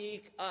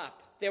speak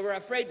up. They were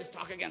afraid to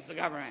talk against the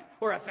government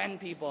or offend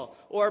people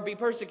or be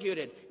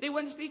persecuted. They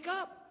wouldn't speak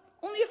up.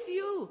 Only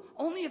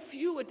a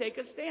few would take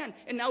a stand.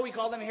 And now we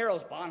call them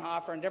heroes.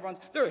 Bonhoeffer and different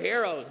ones. They're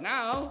heroes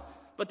now,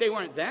 but they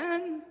weren't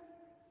then.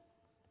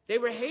 They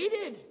were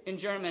hated in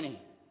Germany.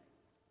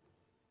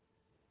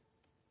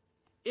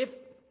 If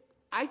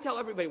I tell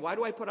everybody, why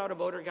do I put out a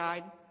voter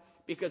guide?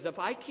 Because if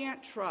I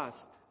can't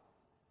trust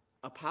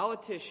a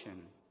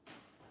politician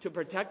to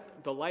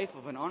protect the life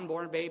of an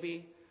unborn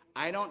baby,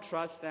 I don't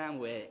trust them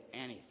with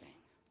anything.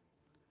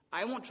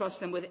 I won't trust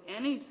them with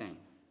anything.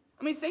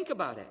 I mean, think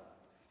about it.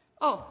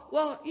 Oh,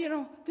 well,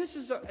 this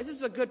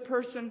is a good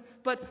person,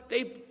 but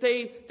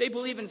they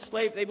believe in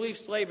slavery. They believe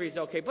slavery is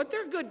okay, but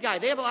they're a good guy.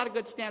 They have a lot of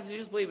good stances. They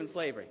just believe in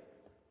slavery.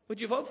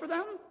 Would you vote for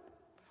them?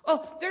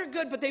 Oh, they're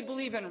good, but they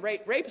believe in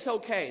rape. Rape's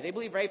okay. They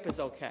believe rape is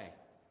okay.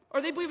 Or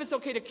they believe it's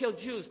okay to kill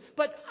Jews.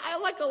 But I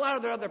like a lot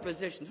of their other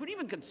positions. Would you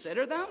even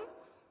consider them?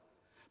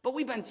 But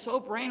we've been so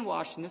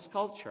brainwashed in this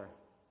culture.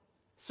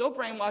 So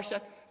brainwashed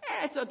that,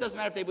 it doesn't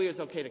matter if they believe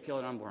it's okay to kill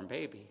an unborn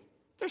baby.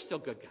 They're still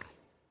good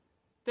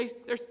guys.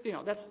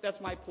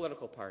 That's my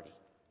political party.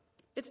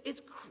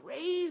 It's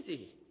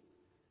crazy.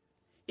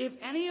 If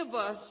any of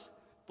us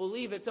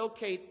believe it's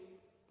okay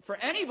for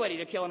anybody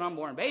to kill an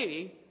unborn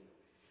baby,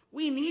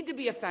 we need to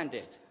be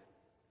offended.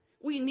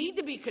 We need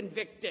to be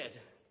convicted,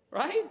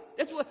 right?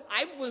 That's what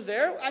I was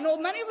there. I know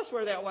many of us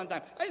were there at one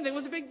time. I didn't think it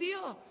was a big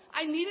deal.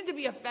 I needed to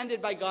be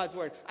offended by God's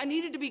word. I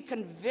needed to be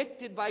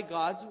convicted by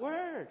God's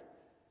word.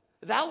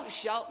 Thou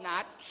shalt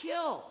not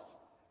kill.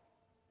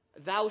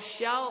 Thou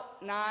shalt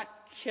not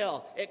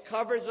kill. It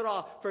covers it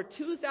all. For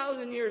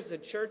 2,000 years, the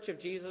Church of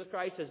Jesus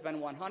Christ has been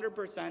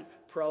 100%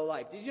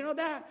 pro-life. Did you know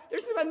that?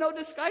 There's been no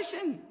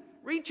discussion.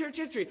 Read church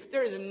history.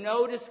 There is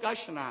no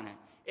discussion on it.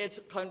 It's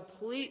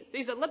complete.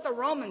 They said, let the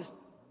Romans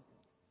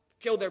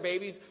kill their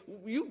babies.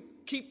 You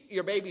keep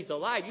your babies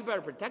alive. You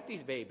better protect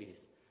these babies.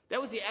 That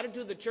was the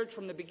attitude of the church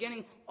from the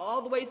beginning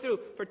all the way through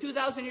for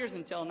 2,000 years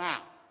until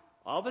now.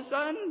 All of a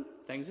sudden,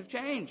 things have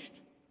changed.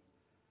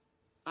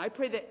 I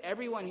pray that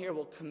everyone here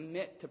will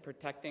commit to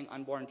protecting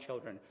unborn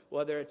children,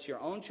 whether it's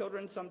your own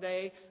children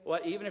someday, or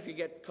even if you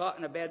get caught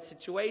in a bad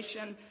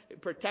situation,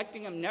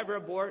 protecting them, never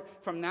abort.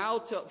 From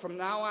now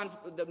on,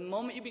 the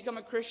moment you become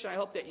a Christian, I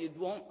hope that you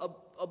won't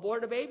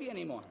abort a baby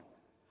anymore.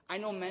 I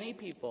know many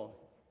people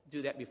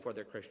do that before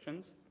they're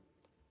Christians.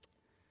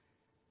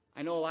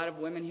 I know a lot of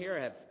women here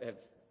have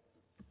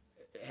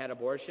had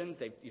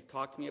abortions. You've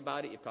talked to me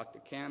about it. You've talked to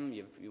Kim.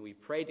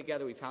 We've prayed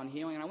together. We found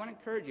healing. And I want to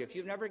encourage you, if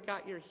you've never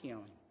got your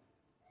healing,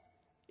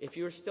 if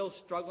you're still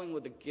struggling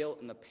with the guilt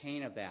and the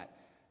pain of that,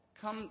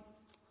 come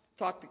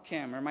talk to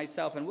Kim or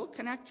myself, and we'll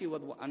connect you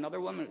with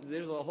another woman.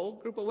 There's a whole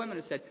group of women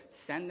who said,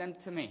 send them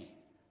to me.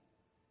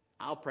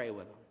 I'll pray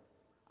with them.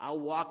 I'll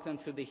walk them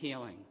through the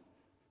healing.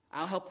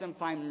 I'll help them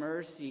find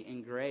mercy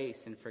and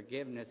grace and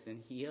forgiveness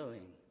and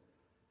healing.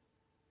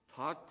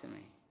 Talk to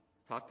me.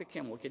 Talk to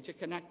Kim. We'll get you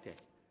connected.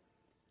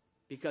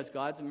 Because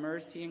God's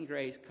mercy and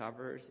grace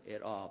covers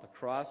it all. The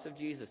cross of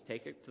Jesus.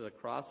 Take it to the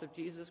cross of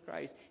Jesus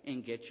Christ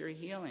and get your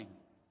healing.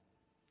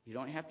 You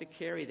don't have to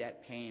carry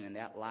that pain and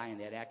that lie and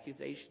that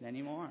accusation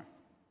anymore.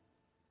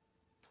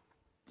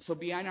 So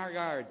be on our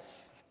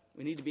guards.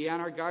 We need to be on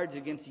our guards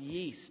against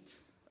yeast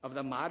of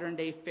the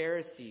modern-day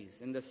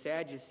Pharisees and the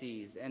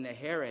Sadducees and the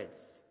Herods,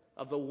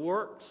 of the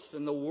works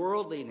and the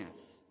worldliness.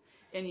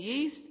 And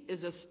yeast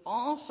is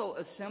also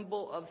a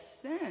symbol of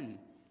sin.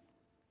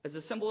 As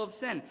a symbol of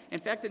sin. In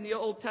fact, in the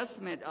Old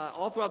Testament,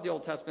 all throughout the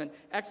Old Testament,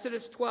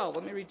 Exodus 12,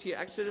 let me read to you,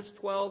 Exodus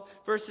 12,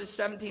 verses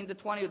 17 to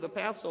 20 of the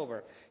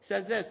Passover,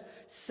 says this,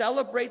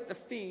 celebrate the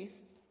feast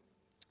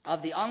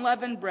of the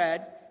unleavened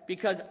bread,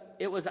 because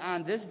it was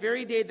on this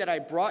very day that I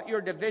brought your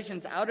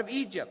divisions out of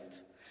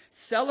Egypt.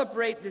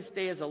 Celebrate this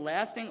day as a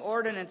lasting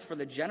ordinance for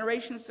the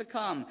generations to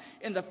come.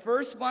 In the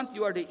first month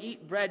you are to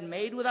eat bread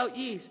made without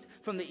yeast,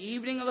 from the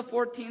evening of the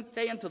 14th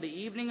day until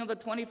the evening of the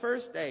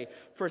 21st day.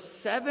 For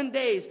 7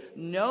 days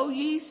no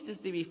yeast is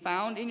to be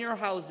found in your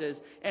houses,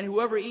 and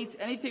whoever eats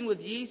anything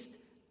with yeast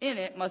in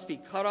it must be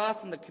cut off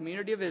from the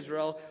community of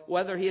Israel,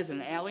 whether he is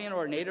an alien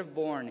or a native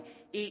born.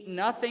 Eat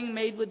nothing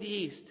made with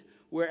yeast.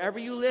 Wherever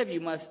you live,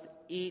 you must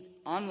eat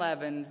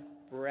unleavened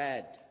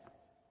bread.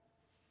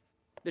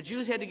 The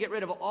Jews had to get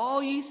rid of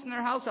all yeast in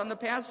their house on the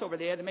Passover.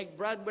 They had to make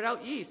bread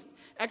without yeast.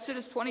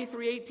 Exodus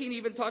 23:18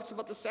 even talks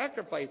about the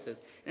sacrifices.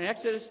 In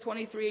Exodus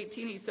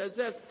 23:18 he says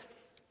this.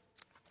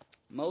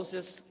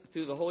 Moses,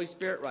 through the Holy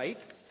Spirit,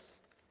 writes,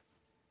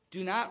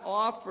 "Do not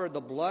offer the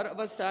blood of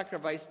a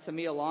sacrifice to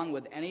me along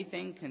with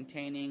anything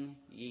containing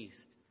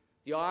yeast."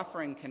 The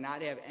offering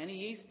cannot have any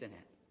yeast in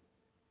it.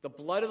 The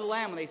blood of the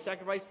lamb, when they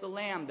sacrificed the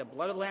lamb, the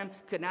blood of the lamb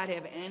could not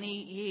have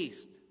any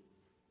yeast.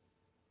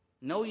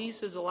 No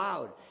yeast is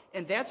allowed.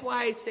 And that's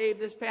why I saved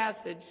this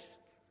passage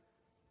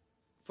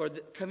for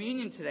the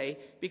communion today,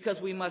 because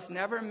we must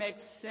never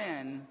mix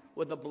sin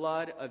with the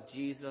blood of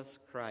Jesus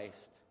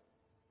Christ.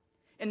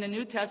 In the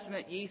New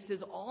Testament, yeast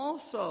is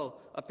also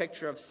a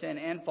picture of sin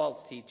and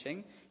false teaching.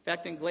 In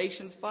fact, in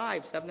Galatians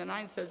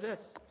 5:7-9 says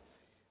this.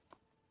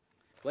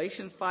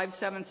 Galatians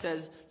 5:7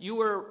 says, "You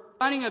were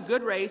running a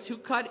good race. Who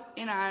cut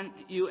in on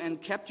you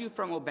and kept you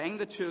from obeying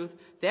the truth?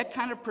 That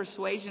kind of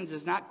persuasion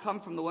does not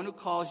come from the one who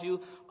calls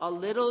you. A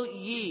little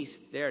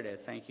yeast," there it is,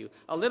 thank you.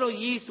 "A little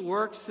yeast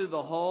works through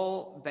the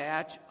whole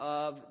batch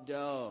of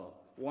dough."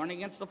 Warning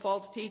against the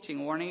false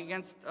teaching, warning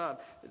against the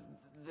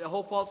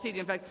whole false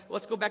teaching. In fact,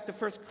 let's go back to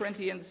 1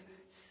 Corinthians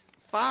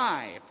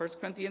 5. 1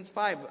 Corinthians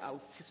 5,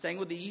 staying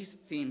with the yeast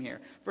theme here.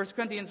 1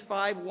 Corinthians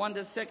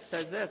 5:1-6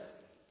 says this.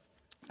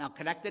 Now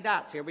connect the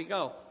dots. Here we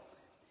go.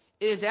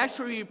 "It is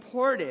actually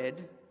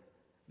reported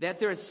that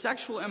there is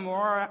sexual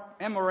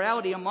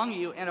immorality among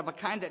you, and of a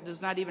kind that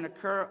does not even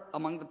occur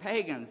among the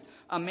pagans.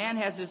 A man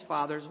has his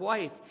father's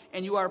wife,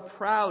 and you are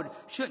proud.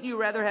 Shouldn't you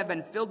rather have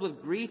been filled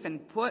with grief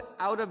and put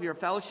out of your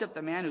fellowship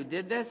the man who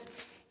did this?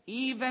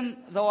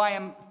 Even though I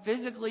am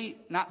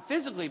not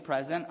physically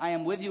present, I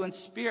am with you in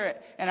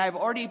spirit, and I have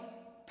already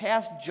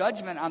passed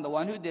judgment on the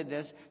one who did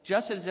this,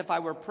 just as if I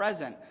were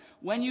present.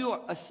 When you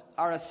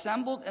are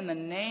assembled in the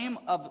name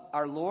of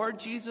our Lord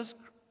Jesus,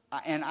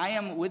 and I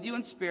am with you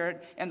in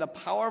spirit, and the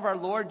power of our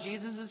Lord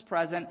Jesus is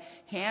present,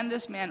 hand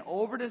this man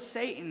over to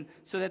Satan,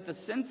 so that the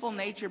sinful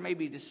nature may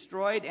be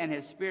destroyed and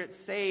his spirit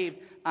saved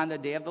on the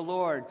day of the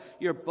Lord.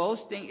 Your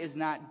boasting is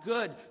not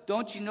good.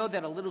 Don't you know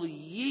that a little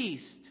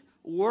yeast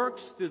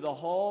works through the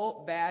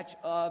whole batch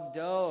of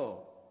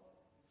dough?"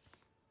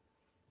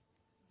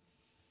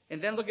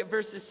 And then look at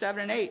verses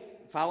 7 and 8,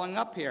 following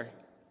up here.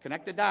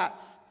 Connect the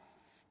dots.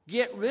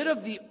 "Get rid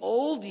of the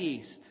old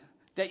yeast,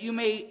 that you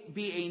may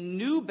be a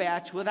new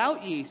batch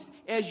without yeast,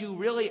 as you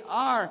really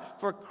are.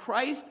 For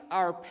Christ,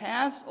 our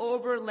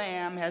Passover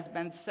lamb, has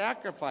been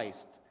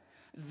sacrificed.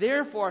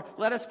 Therefore,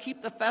 let us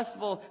keep the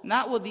festival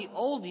not with the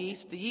old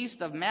yeast, the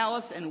yeast of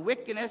malice and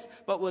wickedness,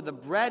 but with the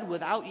bread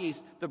without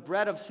yeast, the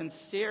bread of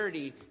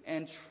sincerity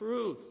and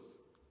truth."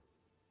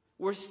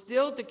 We're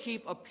still to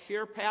keep a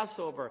pure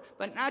Passover,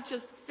 but not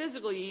just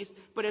physical yeast,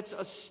 but it's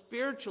a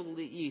spiritual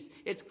yeast.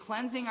 It's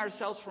cleansing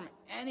ourselves from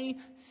any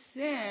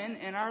sin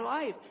in our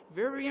life.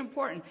 Very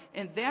important.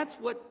 And that's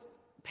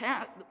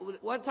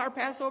what's our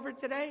Passover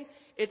today?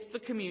 It's the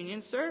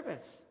communion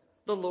service,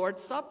 the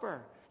Lord's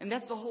Supper. And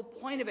that's the whole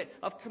point of it,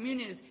 of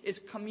communion, is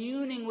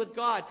communing with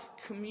God,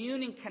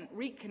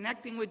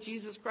 reconnecting with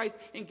Jesus Christ,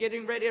 and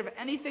getting rid of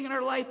anything in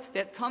our life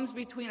that comes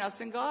between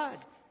us and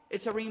God.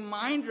 It's a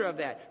reminder of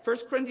that.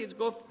 1 Corinthians,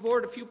 go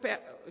forward a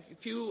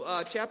few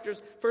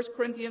chapters. 1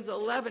 Corinthians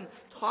 11,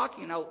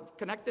 talking. Now,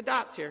 connect the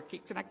dots here.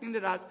 Keep connecting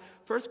the dots.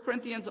 1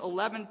 Corinthians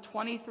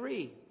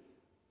 11:23.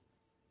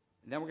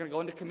 And then we're going to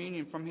go into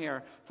communion from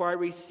here. "For I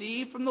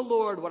received from the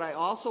Lord what I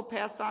also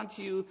passed on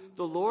to you.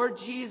 The Lord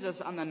Jesus,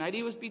 on the night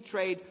he was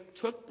betrayed,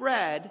 took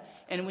bread,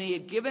 and when he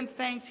had given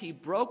thanks, he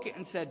broke it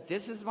and said,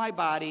 'This is my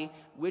body,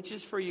 which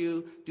is for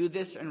you. Do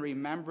this in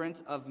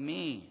remembrance of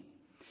me.'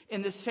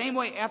 In the same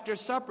way, after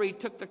supper, he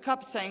took the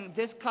cup, saying,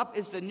 'This cup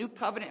is the new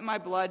covenant in my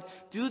blood.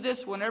 Do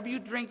this whenever you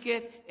drink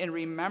it in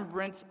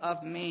remembrance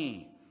of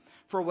me.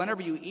 For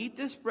whenever you eat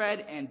this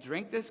bread and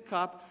drink this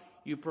cup,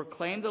 you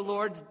proclaim the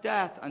Lord's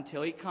death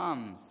until he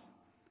comes.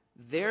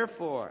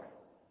 Therefore,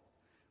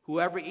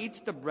 whoever eats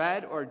the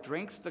bread or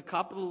drinks the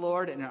cup of the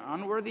Lord in an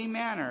unworthy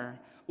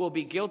manner will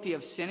be guilty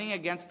of sinning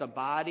against the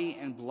body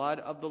and blood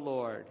of the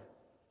Lord.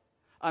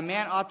 A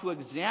man ought to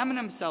examine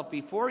himself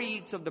before he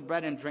eats of the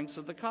bread and drinks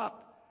of the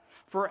cup.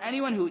 For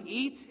anyone who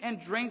eats and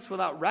drinks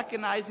without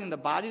recognizing the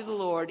body of the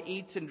Lord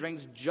eats and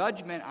drinks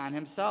judgment on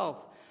himself.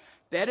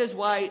 That is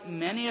why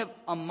many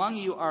among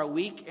you are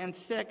weak and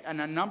sick,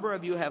 and a number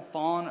of you have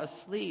fallen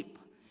asleep.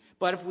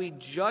 But if we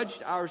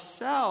judged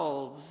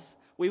ourselves,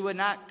 we would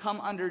not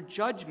come under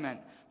judgment.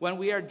 When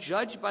we are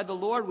judged by the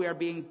Lord, we are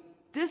being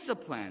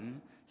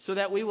disciplined so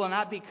that we will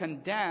not be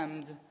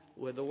condemned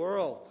with the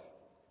world."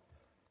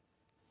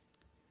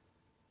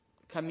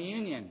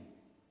 Communion.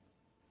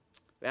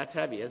 That's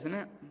heavy, isn't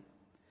it?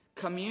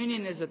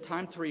 Communion is a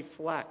time to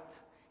reflect.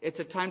 It's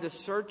a time to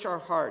search our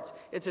hearts.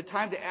 It's a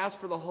time to ask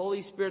for the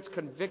Holy Spirit's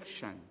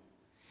conviction.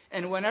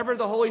 And whenever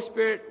the Holy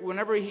Spirit,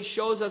 whenever He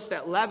shows us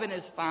that leaven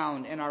is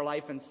found in our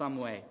life in some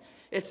way,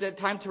 it's a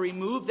time to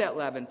remove that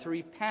leaven, to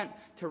repent,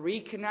 to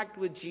reconnect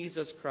with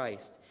Jesus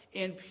Christ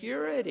in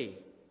purity.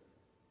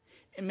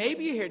 And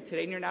maybe you're here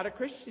today and you're not a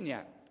Christian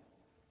yet.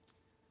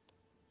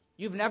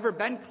 You've never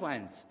been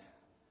cleansed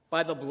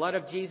by the blood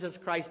of Jesus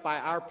Christ, by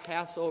our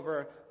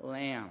Passover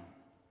lamb.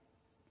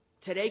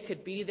 Today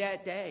could be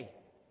that day.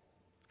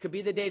 It could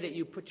be the day that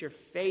you put your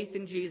faith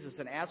in Jesus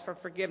and ask for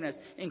forgiveness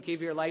and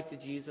give your life to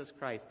Jesus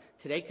Christ.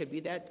 Today could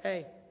be that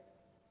day.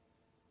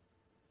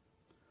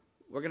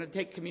 We're going to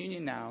take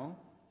communion now.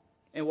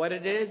 And what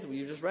it is,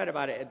 you just read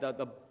about it.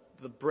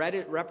 The bread,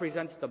 it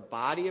represents the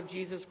body of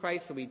Jesus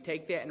Christ, so we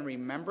take that in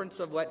remembrance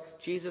of what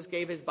Jesus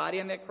gave His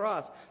body on that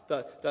cross.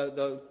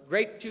 The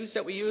grape juice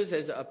that we use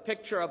is a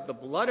picture of the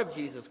blood of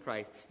Jesus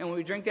Christ. And when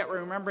we drink that,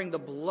 we're remembering the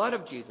blood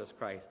of Jesus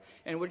Christ.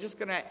 And we're just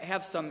going to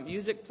have some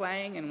music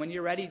playing, and when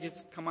you're ready,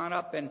 just come on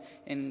up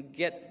and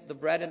get the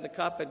bread in the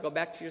cup and go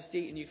back to your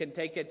seat, and you can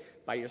take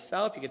it by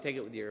yourself. You can take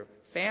it with your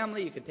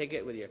family. You can take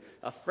it with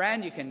a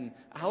friend. You can,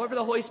 however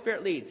the Holy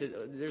Spirit leads.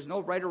 There's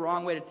no right or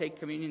wrong way to take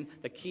communion.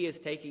 The key is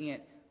taking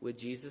it with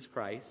Jesus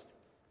Christ.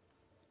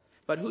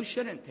 But who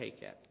shouldn't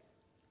take it?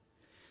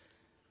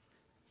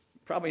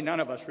 Probably none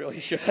of us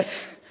really should.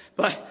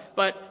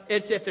 but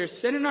it's if there's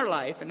sin in our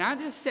life, and not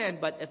just sin,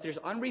 but if there's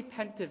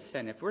unrepentant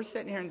sin. If we're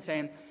sitting here and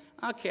saying,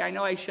 okay, I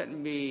know I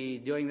shouldn't be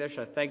doing this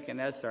or thinking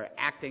this or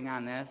acting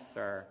on this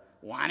or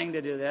wanting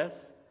to do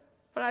this,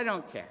 but I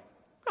don't care.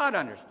 God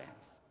understands.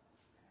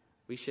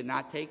 We should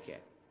not take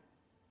it.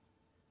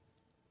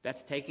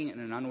 That's taking it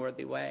in an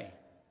unworthy way.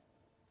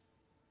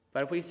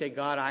 But if we say,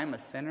 God, I'm a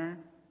sinner,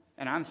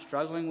 and I'm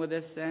struggling with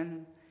this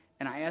sin,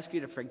 and I ask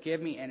you to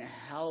forgive me and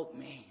help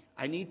me.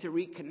 I need to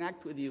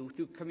reconnect with you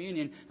through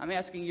communion. I'm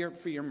asking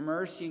for your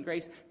mercy and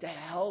grace to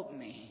help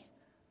me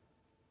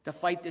to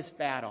fight this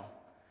battle.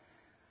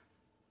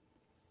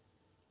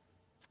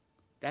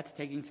 That's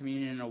taking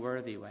communion in a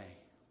worthy way.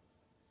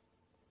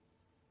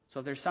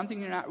 So if there's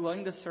something you're not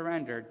willing to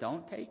surrender,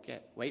 don't take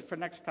it. Wait for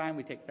next time.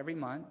 We take it every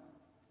month.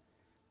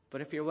 But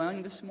if you're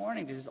willing this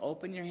morning to just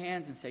open your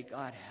hands and say,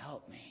 God,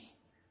 help me.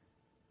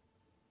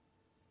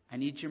 I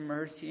need your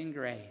mercy and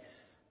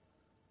grace.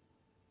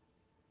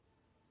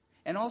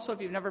 And also, if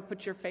you've never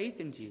put your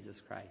faith in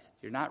Jesus Christ,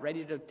 you're not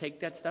ready to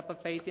take that step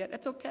of faith yet,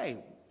 that's okay.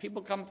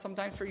 People come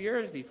sometimes for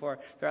years before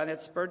you're on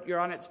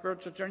that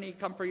spiritual journey. You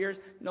come for years,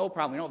 no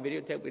problem. We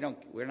don't videotape.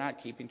 We're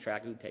not keeping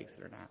track of who takes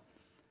it or not.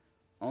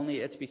 Only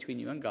it's between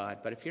you and God.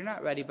 But if you're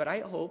not ready, but I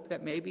hope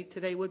that maybe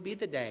today would be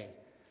the day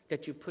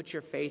that you put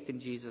your faith in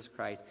Jesus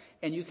Christ.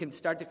 And you can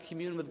start to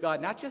commune with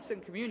God, not just in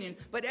communion,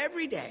 but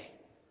every day.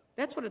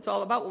 That's what it's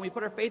all about. When we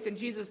put our faith in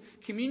Jesus,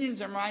 communion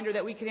is a reminder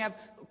that we can have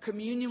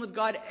communion with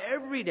God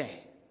every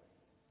day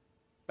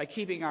by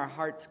keeping our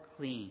hearts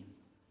clean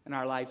and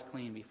our lives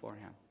clean before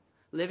Him.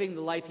 Living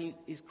the life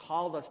He's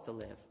called us to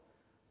live.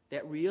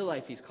 That real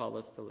life He's called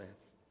us to live.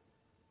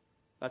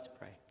 Let's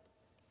pray.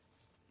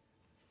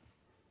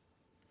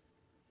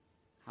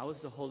 How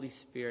is the Holy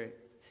Spirit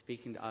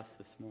speaking to us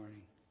this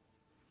morning?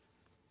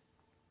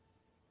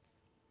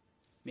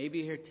 Maybe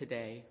you're here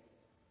today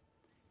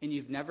and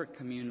you've never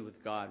communed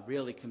with God,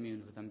 really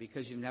communed with Him,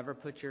 because you've never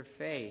put your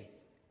faith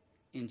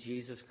in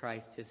Jesus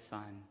Christ, His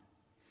Son.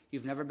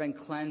 You've never been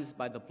cleansed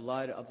by the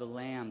blood of the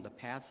Lamb, the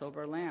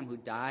Passover Lamb, who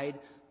died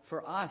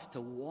for us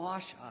to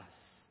wash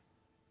us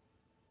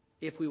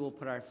if we will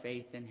put our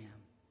faith in Him.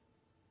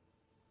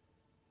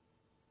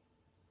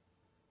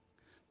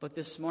 But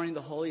this morning,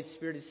 the Holy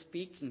Spirit is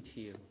speaking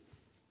to you.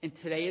 And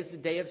today is the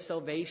day of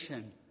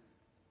salvation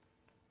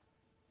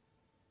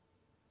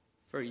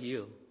for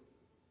you.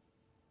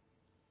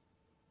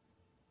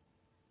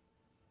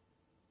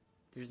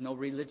 There's no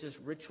religious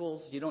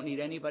rituals. You don't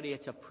need anybody.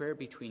 It's a prayer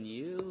between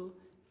you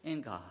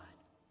and God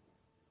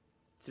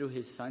through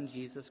His Son,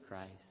 Jesus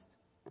Christ.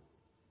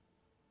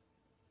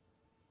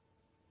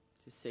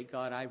 Just say,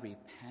 God, I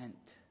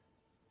repent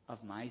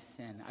of my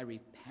sin. I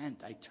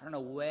repent. I turn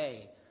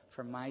away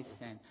from my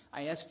sin.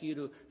 I ask you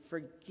to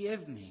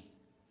forgive me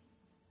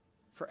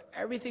for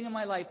everything in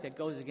my life that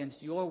goes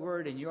against your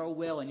word and your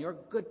will and your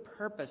good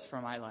purpose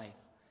for my life.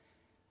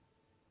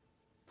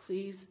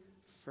 Please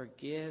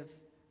forgive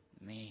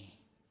me.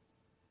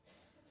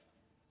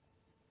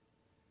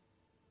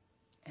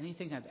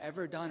 Anything I've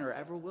ever done or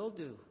ever will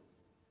do,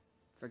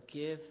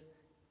 forgive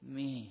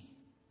me.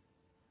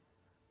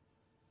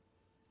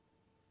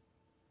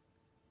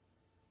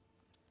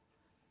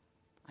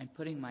 I'm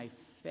putting my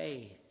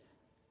faith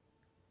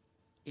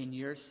in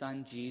your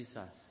Son,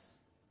 Jesus.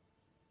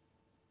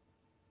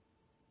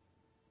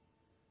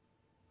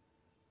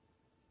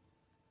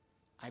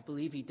 I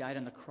believe He died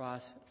on the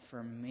cross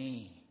for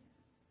me.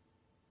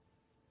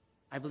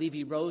 I believe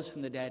He rose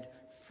from the dead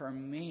for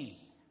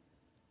me.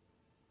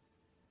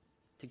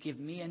 To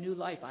give me a new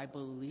life. I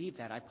believe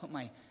that. I put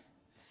my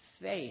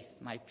faith,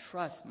 my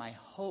trust, my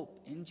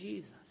hope in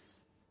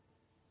Jesus.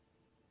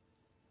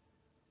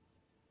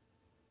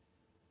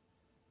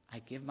 I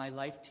give my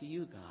life to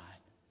you, God.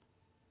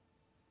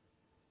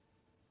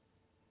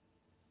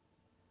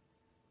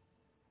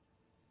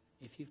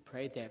 If you've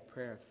prayed that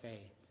prayer of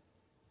faith,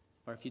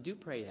 or if you do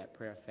pray that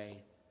prayer of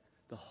faith,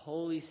 the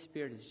Holy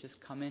Spirit has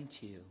just come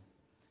into you,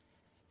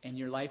 and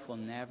your life will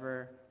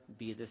never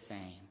be the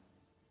same.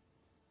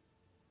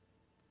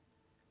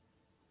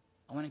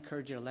 I want to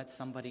encourage you to let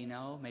somebody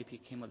know. Maybe you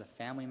came with a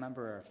family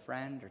member or a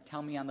friend, or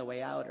tell me on the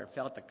way out, or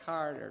fill out the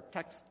card, or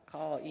text,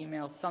 call,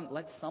 email.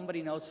 Let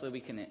somebody know so that we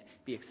can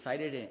be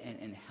excited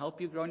and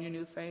help you grow in your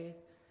new faith.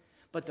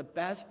 But the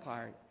best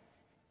part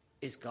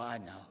is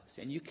God knows.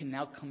 And you can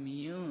now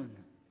commune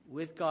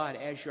with God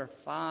as your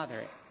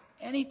Father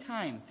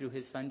anytime through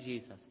his Son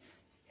Jesus.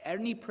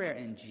 Any prayer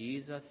in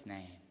Jesus'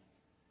 name,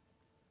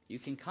 you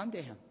can come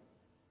to him.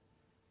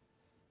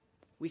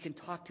 We can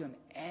talk to him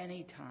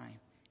anytime.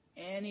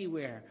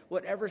 Anywhere,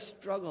 whatever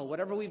struggle,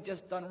 whatever we've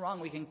just done wrong,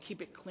 we can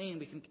keep it clean.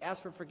 We can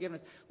ask for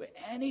forgiveness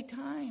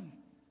anytime.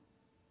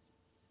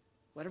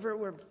 Whatever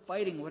we're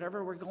fighting,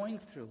 whatever we're going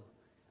through,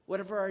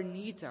 whatever our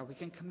needs are, we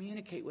can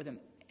communicate with him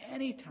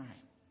anytime.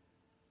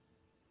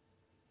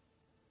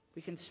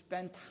 We can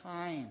spend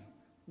time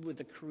with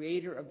the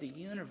creator of the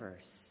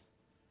universe.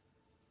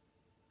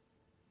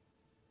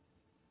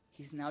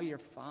 He's now your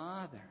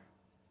Father.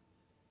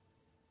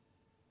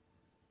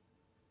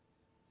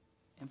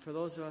 And for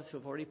those of us who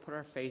have already put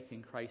our faith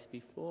in Christ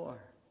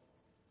before,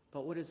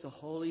 but what is the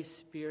Holy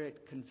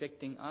Spirit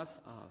convicting us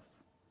of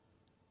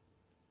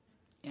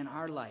in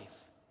our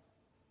life?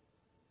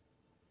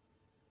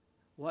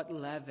 What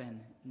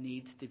leaven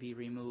needs to be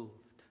removed?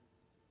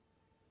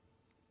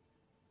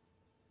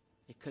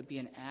 It could be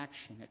an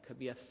action, it could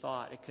be a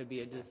thought, it could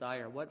be a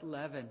desire. What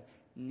leaven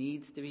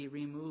needs to be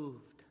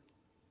removed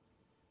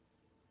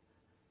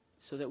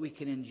so that we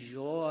can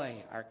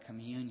enjoy our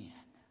communion,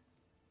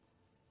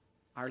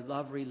 our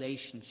love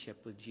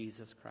relationship with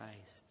Jesus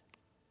Christ?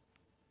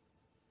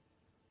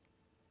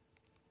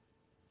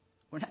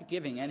 We're not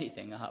giving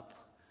anything up.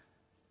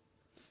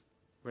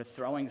 We're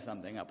throwing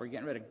something up. We're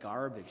getting rid of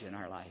garbage in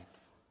our life.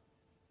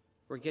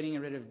 We're getting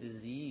rid of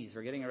disease.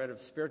 We're getting rid of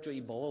spiritual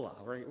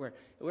Ebola.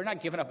 We're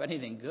not giving up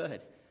anything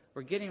good.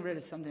 We're getting rid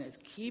of something that's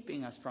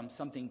keeping us from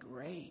something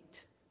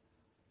great.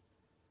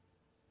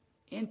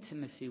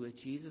 Intimacy with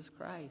Jesus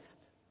Christ.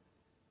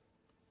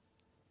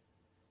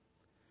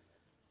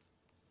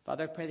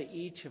 Father, I pray that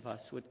each of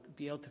us would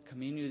be able to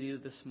commune with you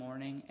this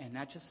morning, and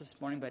not just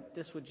this morning, but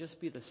this would just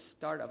be the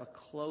start of a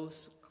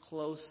close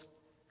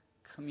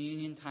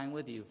communion time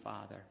with you,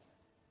 Father,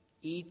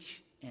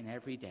 each and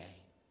every day.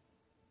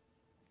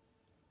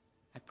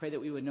 I pray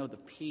that we would know the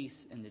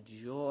peace and the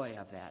joy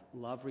of that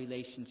love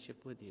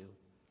relationship with you.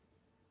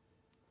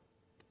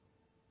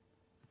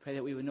 I pray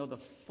that we would know the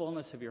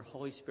fullness of your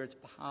Holy Spirit's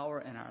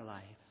power in our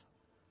life.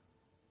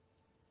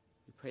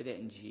 We pray that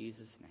in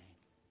Jesus' name.